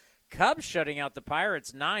sixth, Cubs shutting out the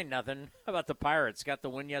Pirates 9-0. How about the Pirates? Got the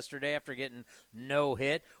win yesterday after getting no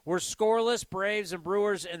hit. We're scoreless. Braves and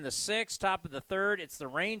Brewers in the sixth. Top of the third, it's the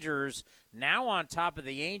Rangers now on top of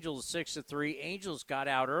the Angels 6-3. Angels got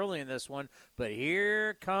out early in this one, but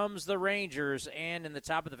here comes the Rangers. And in the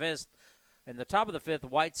top of the fifth,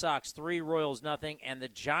 White Sox 3, Royals 0, and the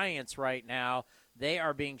Giants right now, they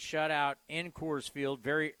are being shut out in Coors Field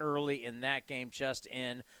very early in that game, just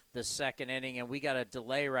in the second inning. And we got a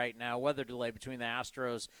delay right now, weather delay between the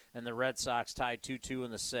Astros and the Red Sox, tied 2-2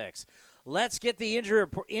 in the sixth. Let's get the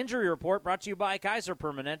injury report brought to you by Kaiser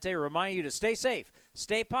Permanente. Remind you to stay safe,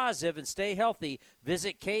 stay positive, and stay healthy.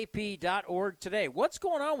 Visit kp.org today. What's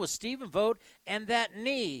going on with Stephen Vogt and that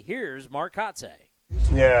knee? Here's Mark Kotsay.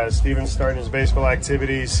 Yeah, Stephen's starting his baseball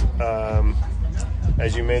activities.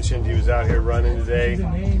 As you mentioned, he was out here running today.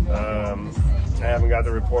 I haven't got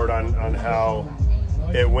the report on how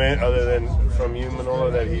it went, other than from you, Manolo,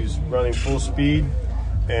 that he's running full speed.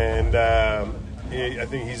 And I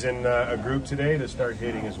think he's in a group today to start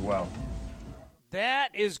hitting as well.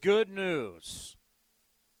 That is good news.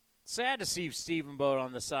 Sad to see Stephen Vogt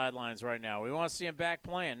on the sidelines right now. We want to see him back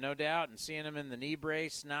playing, no doubt, and seeing him in the knee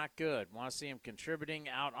brace, not good. Want to see him contributing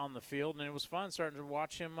out on the field, and it was fun starting to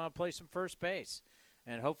watch him play some first base.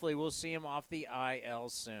 And hopefully we'll see him off the IL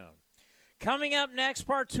soon. Coming up next,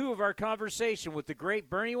 part 2 of our conversation with the great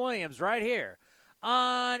Bernie Williams right here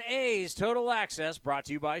on A's Total Access, brought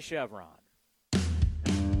to you by Chevron.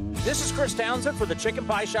 This is Chris Townsend for the Chicken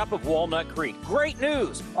Pie Shop of Walnut Creek. Great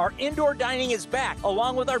news! Our indoor dining is back,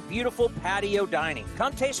 along with our beautiful patio dining.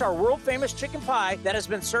 Come taste our world-famous chicken pie that has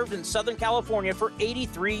been served in Southern California for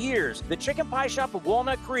 83 years. The Chicken Pie Shop of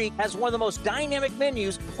Walnut Creek has one of the most dynamic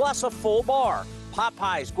menus, plus a full bar. Pot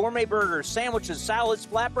pies, gourmet burgers, sandwiches, salads,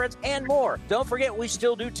 flatbreads, and more. Don't forget, we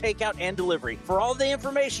still do takeout and delivery. For all the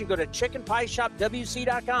information, go to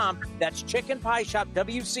chickenpieshopwc.com. That's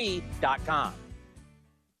chickenpieshopwc.com.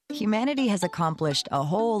 Humanity has accomplished a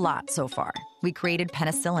whole lot so far. We created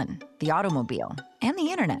penicillin, the automobile, and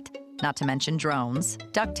the internet, not to mention drones,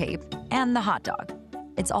 duct tape, and the hot dog.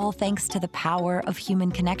 It's all thanks to the power of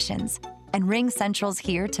human connections. And RingCentral's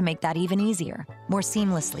here to make that even easier, more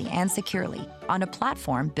seamlessly and securely, on a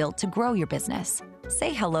platform built to grow your business.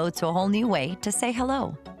 Say hello to a whole new way to say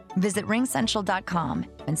hello. Visit ringcentral.com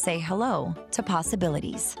and say hello to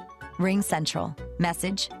possibilities. RingCentral.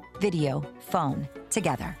 Message, video, phone,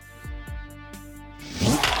 together.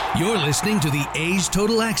 You're listening to the A's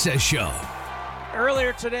Total Access Show.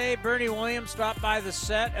 Earlier today, Bernie Williams stopped by the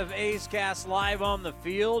set of A's Cast Live on the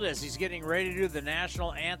Field as he's getting ready to do the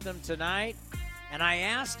national anthem tonight. And I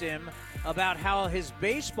asked him about how his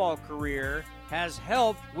baseball career has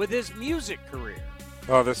helped with his music career.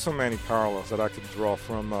 There's so many parallels that I could draw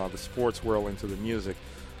from the sports world into the music.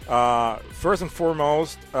 First and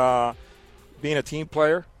foremost, being a team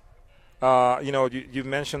player. You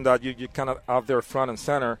mentioned that you're kind of out there front and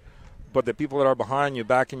center, but the people that are behind you,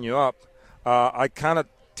 backing you up, I kind of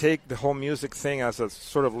take the whole music thing as a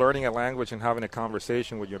sort of learning a language and having a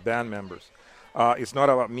conversation with your band members. It's not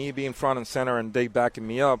about me being front and center and they backing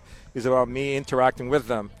me up. It's about me interacting with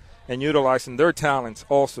them and utilizing their talents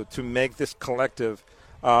also to make this collective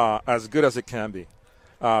as good as it can be.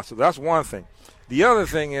 So that's one thing. The other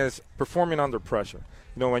thing is performing under pressure.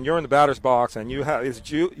 When you're in the batter's box and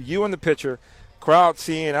it's you and the pitcher, crowd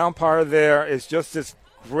seeing, umpire there, it's just this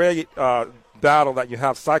great battle that you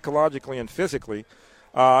have psychologically and physically.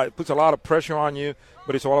 It puts a lot of pressure on you,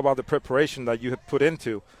 but it's all about the preparation that you have put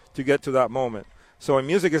into to get to that moment. So in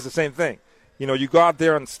music, it's the same thing. You go out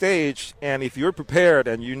there on stage, and if you're prepared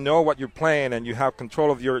and you know what you're playing and you have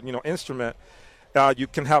control of your instrument, you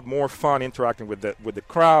can have more fun interacting with the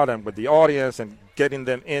crowd and with the audience and getting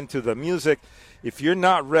them into the music. If you're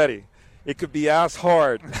not ready, it could be as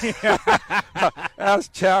hard, as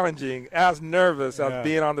challenging, as nervous as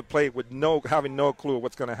being on the plate with having no clue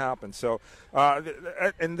what's going to happen. So,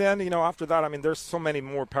 and then after that, there's so many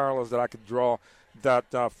more parallels that I could draw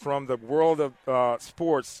that from the world of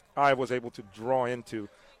sports I was able to draw into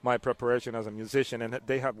my preparation as a musician, and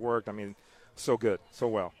they have worked. So good, so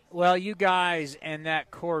well. Well, you guys and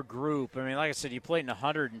that core group, like I said, you played in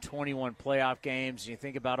 121 playoff games. You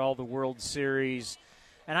think about all the World Series.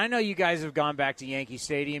 And I know you guys have gone back to Yankee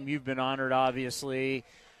Stadium. You've been honored, obviously.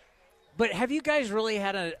 But have you guys really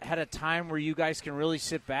had a time where you guys can really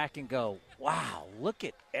sit back and go, wow, look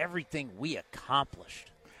at everything we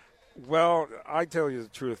accomplished? Well, I tell you the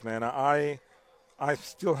truth, man. I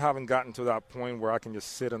still haven't gotten to that point where I can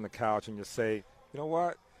just sit on the couch and just say, you know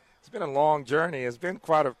what? It's been a long journey. It's been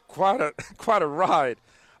quite a ride.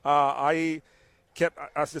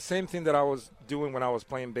 That's the same thing that I was doing when I was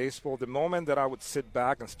playing baseball. The moment that I would sit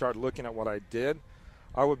back and start looking at what I did,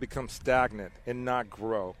 I would become stagnant and not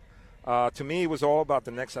grow. To me, it was all about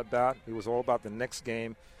the next at-bat. It was all about the next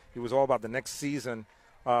game. It was all about the next season,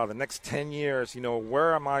 the next 10 years.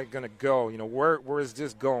 Where am I going to go? Where is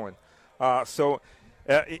this going?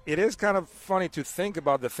 It is kind of funny to think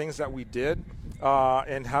about the things that we did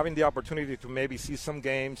and having the opportunity to maybe see some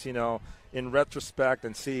games, in retrospect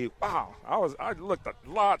and see, wow, I looked a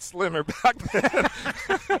lot slimmer back then.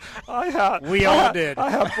 We all did. I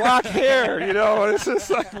have black hair, It's just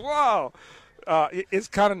like, wow. It's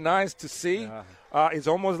kind of nice to see. It's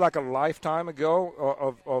almost like a lifetime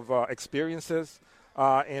ago of experiences.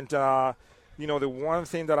 The one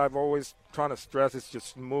thing that I've always trying to stress is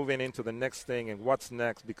just moving into the next thing and what's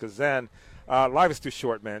next, because then life is too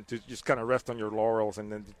short, man, to just kind of rest on your laurels and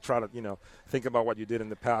then try to, think about what you did in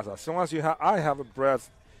the past. As long as I have a breath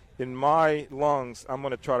in my lungs, I'm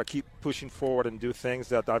going to try to keep pushing forward and do things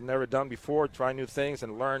that I've never done before, try new things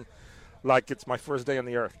and learn like it's my first day on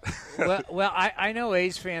the earth. Well, I know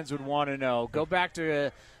A's fans would want to know. Go back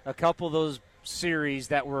to a couple of those series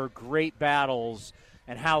that were great battles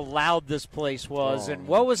and how loud this place was. And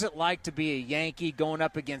what was it like to be a Yankee going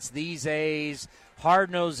up against these A's,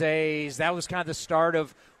 hard-nosed A's? That was kind of the start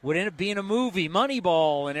of what ended up being a movie,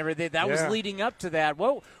 Moneyball, and everything. That was leading up to that.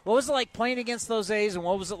 What was it like playing against those A's, and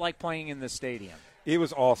what was it like playing in the stadium? It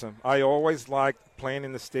was awesome. I always liked playing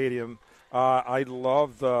in the stadium. I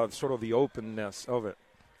love the openness of it.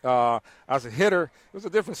 As a hitter, it was a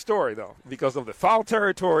different story, though, because of the foul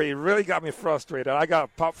territory. It really got me frustrated. I got a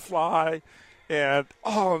pop fly. And,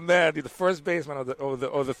 oh, man, the first baseman or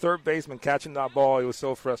the third baseman catching that ball, it was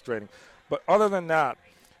so frustrating. But other than that,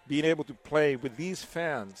 being able to play with these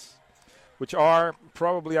fans, which are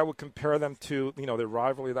probably, I would compare them to, the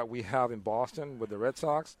rivalry that we have in Boston with the Red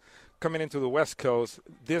Sox. Coming into the West Coast,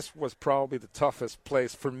 this was probably the toughest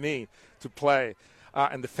place for me to play.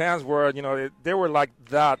 And the fans were, they were like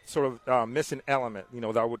that sort of missing element,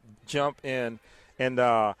 that would jump in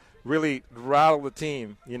and really rattle the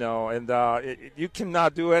team, and you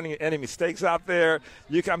cannot do any mistakes out there.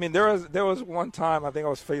 There was one time I think I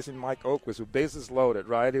was facing Mike Oakwist with bases loaded,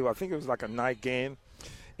 right? I think it was like a night game,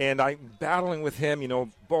 and I'm battling with him,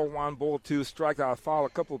 ball one, ball two, strike out, foul, a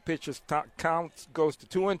couple of pitches, count goes to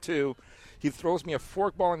 2-2. He throws me a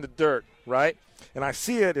forkball in the dirt, right? And I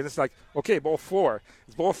see it, and it's like, okay, ball four.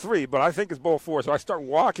 It's ball three, but I think it's ball four. So I start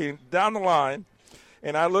walking down the line,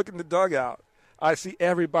 and I look in the dugout. I see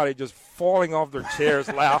everybody just falling off their chairs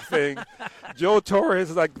laughing. Joe Torre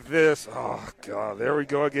is like this. Oh, God, there we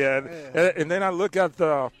go again. And then I look at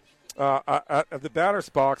the batter's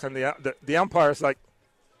box, and the umpire's like,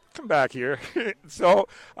 come back here. So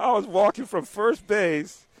I was walking from first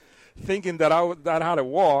base thinking that I had to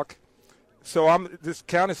walk. So this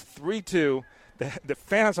count is 3-2. The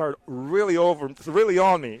fans are really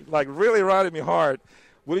on me, like really riding me hard.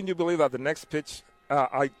 Wouldn't you believe that the next pitch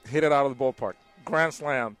I hit it out of the ballpark? Grand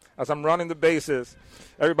slam. As I'm running the bases,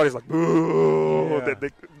 everybody's like, boo. Yeah.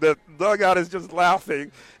 The dugout is just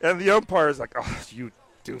laughing. And the umpire is like, oh, you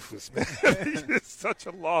doofus, man. It's such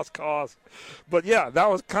a lost cause. But, yeah, that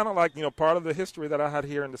was kind of like, part of the history that I had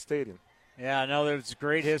here in the stadium. Yeah, no, there's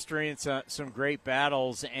great history and some great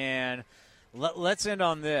battles. And Let's end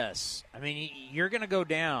on this. I mean, you're going to go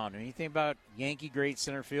down. I mean, you think about Yankee great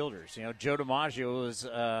center fielders. You know, Joe DiMaggio was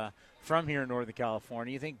from here in Northern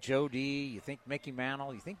California. You think Joe D. You think Mickey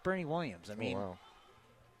Mantle. You think Bernie Williams. I mean,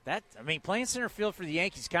 playing center field for the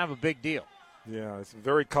Yankees is kind of a big deal. Yeah, it's a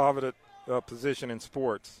very coveted position in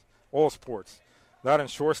sports, all sports. That and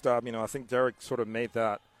shortstop, I think Derek sort of made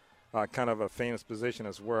that kind of a famous position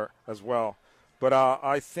as well. But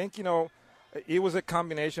I think, it was a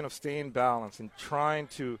combination of staying balanced and trying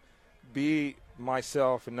to be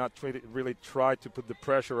myself and not really try to put the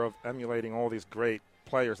pressure of emulating all these great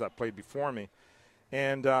players that played before me.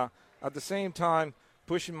 And at the same time,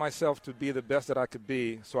 pushing myself to be the best that I could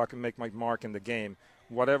be so I can make my mark in the game,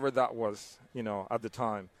 whatever that was, at the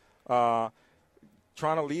time.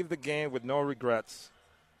 Trying to leave the game with no regrets,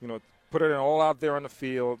 put it all out there on the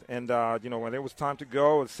field. And, when it was time to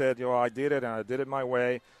go, it said, I did it, and I did it my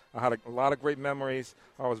way. I had a lot of great memories.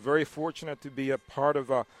 I was very fortunate to be a part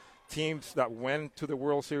of teams that went to the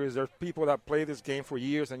World Series. There's people that played this game for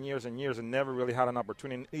years and years and years and never really had an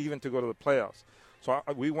opportunity even to go to the playoffs. So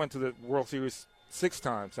we went to the World Series 6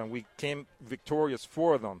 times, and we came victorious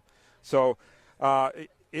 4 of them. So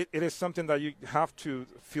it is something that you have to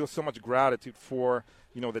feel so much gratitude for,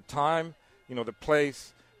 the time, the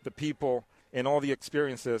place, the people, and all the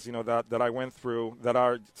experiences, that I went through that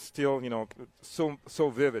are still, so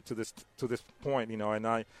vivid to this point,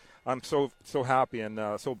 and I'm so happy and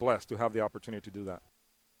so blessed to have the opportunity to do that.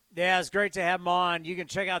 Yeah, it's great to have him on. You can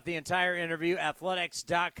check out the entire interview,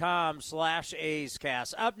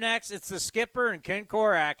 athletics.com/AsCast. Up next, it's the skipper and Ken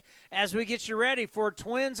Korach as we get you ready for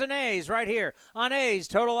Twins and A's right here on A's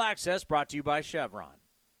Total Access, brought to you by Chevron.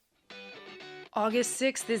 August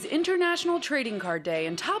 6th is International Trading Card Day,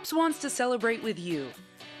 and Topps wants to celebrate with you.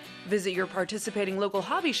 Visit your participating local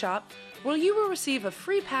hobby shop, where you will receive a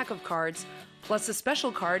free pack of cards, plus a special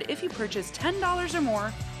card if you purchase $10 or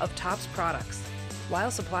more of Topps products, while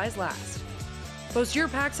supplies last. Post your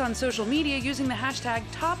packs on social media using the hashtag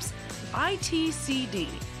ToppsITCD,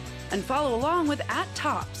 and follow along with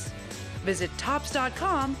 @Topps. Visit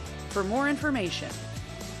Topps.com for more information.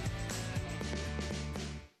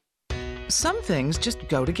 Some things just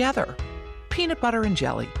go together. Peanut butter and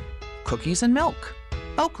jelly, cookies and milk,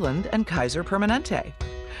 Oakland and Kaiser Permanente.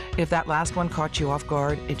 If that last one caught you off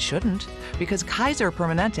guard, it shouldn't, because Kaiser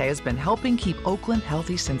Permanente has been helping keep Oakland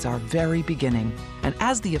healthy since our very beginning. And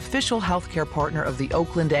as the official healthcare partner of the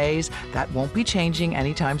Oakland A's, that won't be changing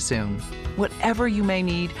anytime soon. Whatever you may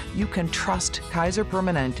need, you can trust Kaiser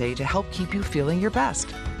Permanente to help keep you feeling your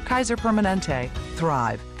best. Kaiser Permanente.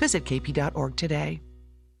 Thrive. Visit kp.org today.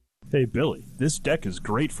 Hey, Billy, this deck is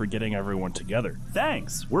great for getting everyone together.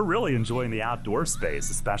 Thanks. We're really enjoying the outdoor space,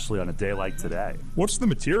 especially on a day like today. What's the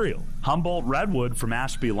material? Humboldt Redwood from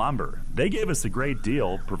Ashby Lumber. They gave us a great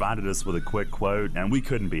deal, provided us with a quick quote, and we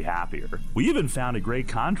couldn't be happier. We even found a great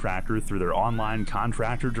contractor through their online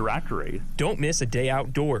contractor directory. Don't miss a day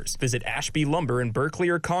outdoors. Visit Ashby Lumber in Berkeley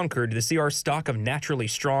or Concord to see our stock of naturally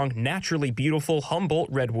strong, naturally beautiful Humboldt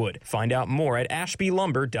Redwood. Find out more at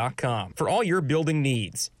ashbylumber.com for all your building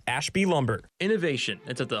needs. Ashby Lumber. Innovation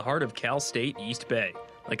that's at the heart of Cal State East Bay.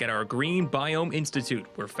 Like at our Green Biome Institute,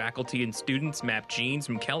 where faculty and students map genes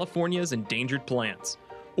from California's endangered plants.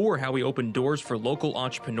 Or how we open doors for local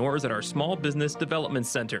entrepreneurs at our Small Business Development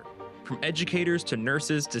Center. From educators to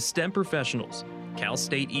nurses to STEM professionals, Cal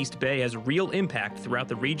State East Bay has real impact throughout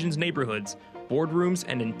the region's neighborhoods, boardrooms,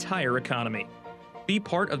 and entire economy. Be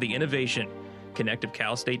part of the innovation. Connect with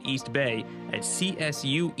Cal State East Bay at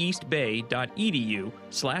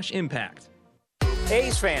csueastbay.edu/impact.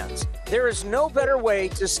 A's fans, there is no better way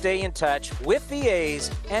to stay in touch with the A's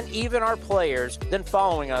and even our players than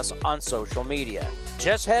following us on social media.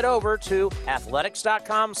 Just head over to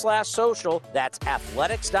athletics.com/social. That's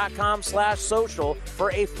athletics.com/social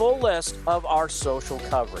for a full list of our social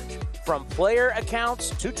coverage, from player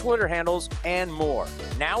accounts to Twitter handles and more.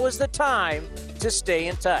 Now is the time to stay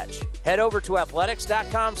in touch. Head over to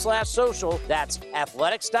athletics.com/social. That's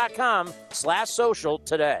athletics.com/social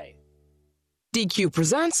today. DQ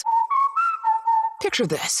presents. Picture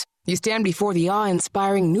this. You stand before the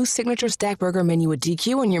awe-inspiring new signature stack burger menu at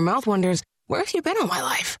DQ and your mouth wonders, where have you been all my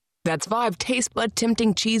life? That's 5 taste bud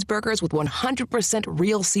tempting cheeseburgers with 100%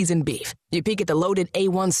 real seasoned beef. You peek at the loaded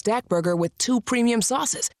A1 stack burger with 2 premium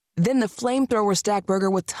sauces. Then the flamethrower stack burger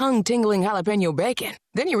with tongue-tingling jalapeno bacon.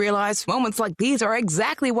 Then you realize moments like these are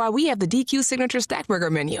exactly why we have the DQ signature stack burger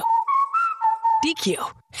menu. DQ.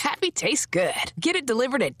 Happy tastes good. Get it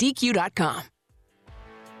delivered at DQ.com.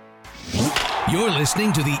 You're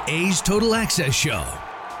listening to the A's Total Access Show.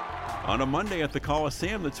 On a Monday at the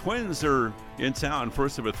Coliseum, the Twins are in town,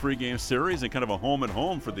 first of a 3-game series and kind of a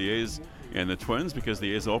home-and-home for the A's and the Twins, because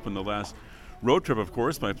the A's opened the last road trip, of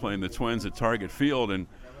course, by playing the Twins at Target Field. And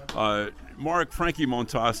Mark, Frankie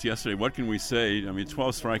Montas yesterday, what can we say? I mean,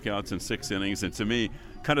 12 strikeouts in 6 innings, and to me,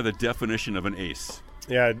 kind of the definition of an ace.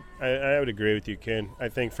 Yeah, I would agree with you, Ken. I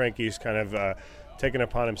think Frankie's kind of taken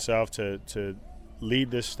upon himself to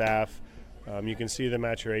lead this staff. You can see the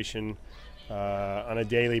maturation on a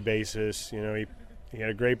daily basis. You know, he had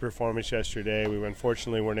a great performance yesterday. We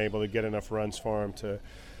unfortunately weren't able to get enough runs for him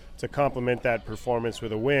to complement that performance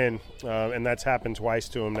with a win, and that's happened twice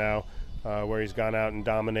to him now, where he's gone out and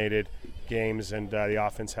dominated games, and the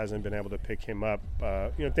offense hasn't been able to pick him up.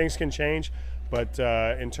 You know, things can change. But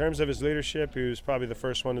in terms of his leadership, he was probably the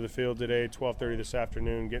first one to the field today, 12:30 this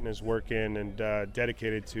afternoon, getting his work in and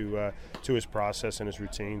dedicated to his process and his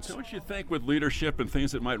routines. Don't you think with leadership and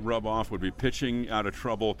things that might rub off would be pitching out of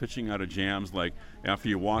trouble, pitching out of jams, like after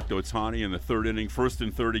you walked Ohtani in the third inning, 1st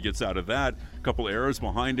and 3rd, he gets out of that, a couple errors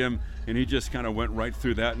behind him, and he just kind of went right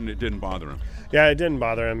through that and it didn't bother him. Yeah, it didn't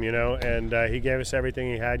bother him, you know, and he gave us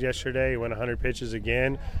everything he had yesterday. He went 100 pitches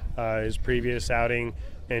again. His previous outing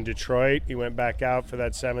in Detroit, he went back out for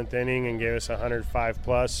that 7th inning and gave us 105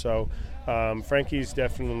 plus. So Frankie's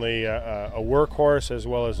definitely a workhorse as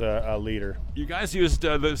well as a leader. You guys used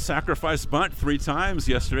the sacrifice bunt 3 times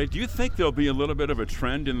yesterday. Do you think there'll be a little bit of a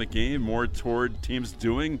trend in the game more toward teams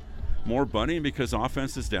doing more bunting because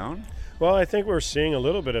offense is down? Well, I think we're seeing a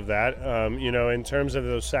little bit of that. You know, in terms of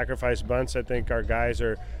those sacrifice bunts, I think our guys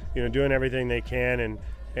are, you know, doing everything they can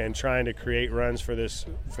and trying to create runs for this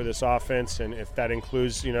offense, and if that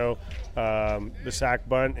includes, you know, the sack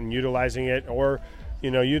bunt and utilizing it, or,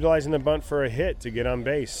 you know, utilizing the bunt for a hit to get on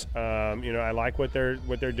base. You know, I like what they're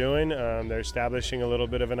doing. They're establishing a little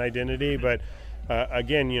bit of an identity, but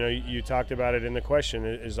again, you know, you talked about it in the question.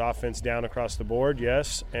 Is offense down across the board?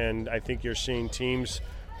 Yes, and I think you're seeing teams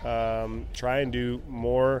try and do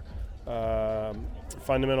more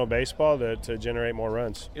fundamental baseball to generate more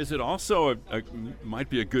runs. Is it also might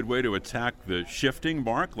be a good way to attack the shifting,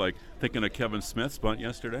 Mark, like thinking of Kevin Smith's bunt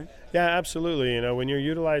yesterday? Yeah, absolutely. You know, when you're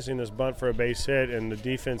utilizing this bunt for a base hit, and the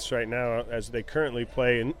defense right now, as they currently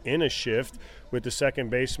play in a shift with the second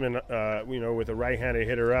baseman, you know, with a right-handed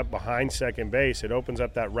hitter up behind second base, it opens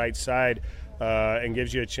up that right side and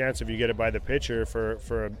gives you a chance if you get it by the pitcher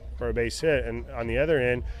for a base hit. And on the other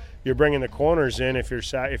end, you're bringing the corners in if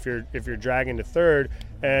you're dragging to third,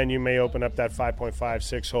 and you may open up that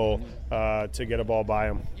 5.56 hole to get a ball by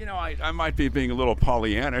them. You know, I might be being a little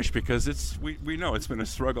Pollyannish because we know it's been a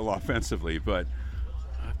struggle offensively, but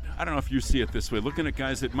I don't know if you see it this way. Looking at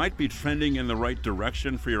guys that might be trending in the right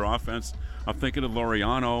direction for your offense, I'm thinking of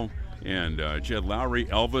Laureano and Jed Lowry.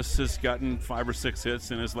 Elvis has gotten 5 or 6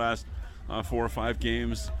 hits in his last 4 or 5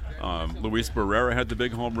 games. Luis Barrera had the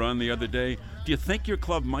big home run the other day. Do you think your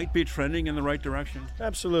club might be trending in the right direction?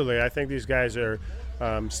 Absolutely. I think these guys are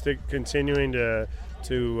continuing to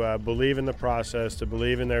believe in the process, to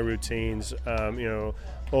believe in their routines. You know,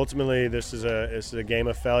 ultimately, this is a game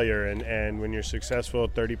of failure, and when you're successful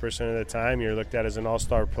 30% of the time, you're looked at as an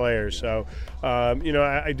all-star player. So, you know,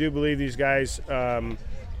 I do believe these guys,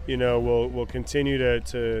 you know, will continue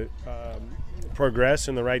to progress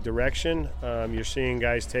in the right direction. You're seeing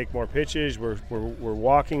guys take more pitches. We're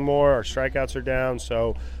walking more. Our strikeouts are down.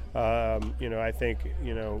 So, you know, I think,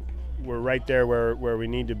 you know, we're right there where we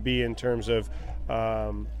need to be in terms of,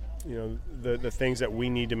 you know, the things that we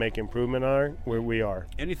need to make improvement on, where we are.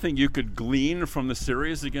 Anything you could glean from the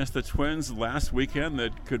series against the Twins last weekend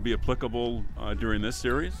that could be applicable during this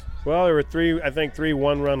series? Well, there were 3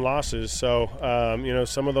 one-run losses. So, you know,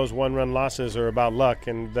 some of those one-run losses are about luck,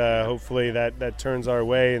 and hopefully that turns our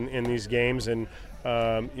way in these games, and,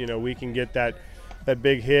 you know, we can get that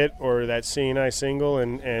big hit or that C&I single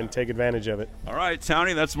and take advantage of it. All right,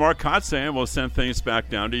 Townie, that's Mark Kotsay, and we'll send things back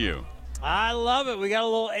down to you. I love it. We got a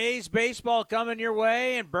little A's baseball coming your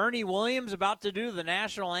way, and Bernie Williams about to do the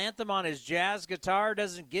national anthem on his jazz guitar.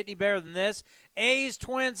 Doesn't get any better than this. A's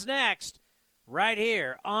Twins next, right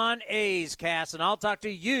here on A's Cast, and I'll talk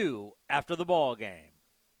to you after the ball game.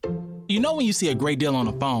 You know when you see a great deal on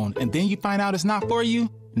the phone, and then you find out it's not for you?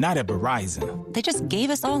 Not at Verizon. They just gave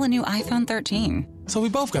us all a new iPhone 13. So we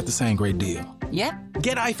both got the same great deal. Yep.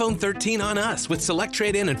 Get iPhone 13 on us with select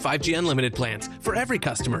trade-in and 5G unlimited plans for every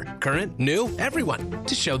customer, current, new, everyone,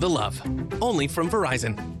 to show the love. Only from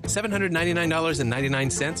Verizon.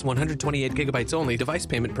 $799.99, 128 gigabytes only, device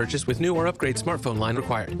payment purchase with new or upgrade smartphone line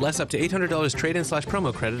required. Less up to $800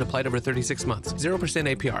 trade-in/promo credit applied over 36 months.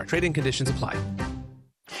 0% APR. Trade-in conditions apply.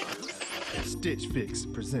 Stitch Fix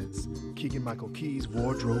presents Keegan-Michael Key's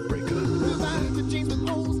Wardrobe Breakup. Revive the jeans with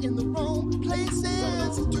holes in the wrong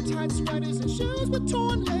places. Too tight sweaters and shoes with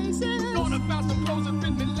torn laces. Thought about the clothes that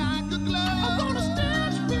fit me like a I'm gonna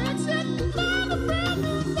Stitch Fix it, find a brand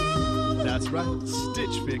new love. That's right.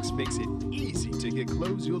 Stitch Fix makes it easy to get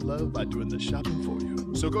clothes you'll love by doing the shopping for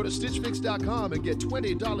you. So go to StitchFix.com and get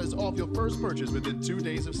 $20 off your first purchase within 2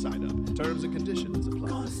 days of sign-up. Terms and conditions apply.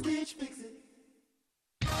 Go to Stitch Fix it.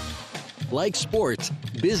 Like sports,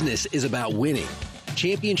 business is about winning.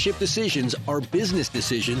 Championship decisions are business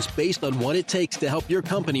decisions based on what it takes to help your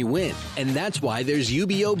company win. And that's why there's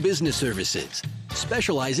UBO Business Services,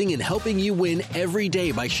 specializing in helping you win every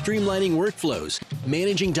day by streamlining workflows,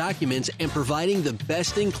 managing documents, and providing the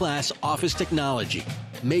best-in-class office technology.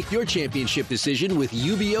 Make your championship decision with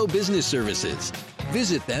UBO Business Services.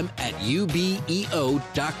 Visit them at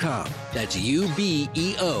ubeo.com. That's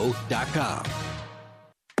ubeo.com.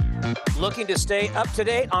 Looking to stay up to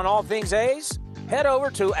date on all things A's? Head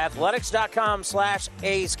over to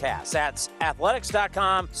athletics.com/A'sCast. That's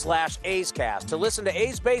athletics.com/A'sCast to listen to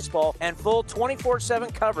A's baseball and full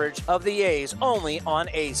 24/7 coverage of the A's only on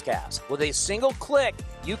A's Cast. With a single click,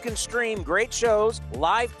 you can stream great shows,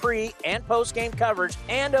 live pre- and post-game coverage,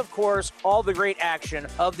 and, of course, all the great action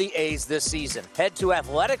of the A's this season. Head to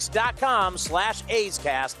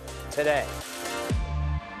athletics.com/A'sCast today.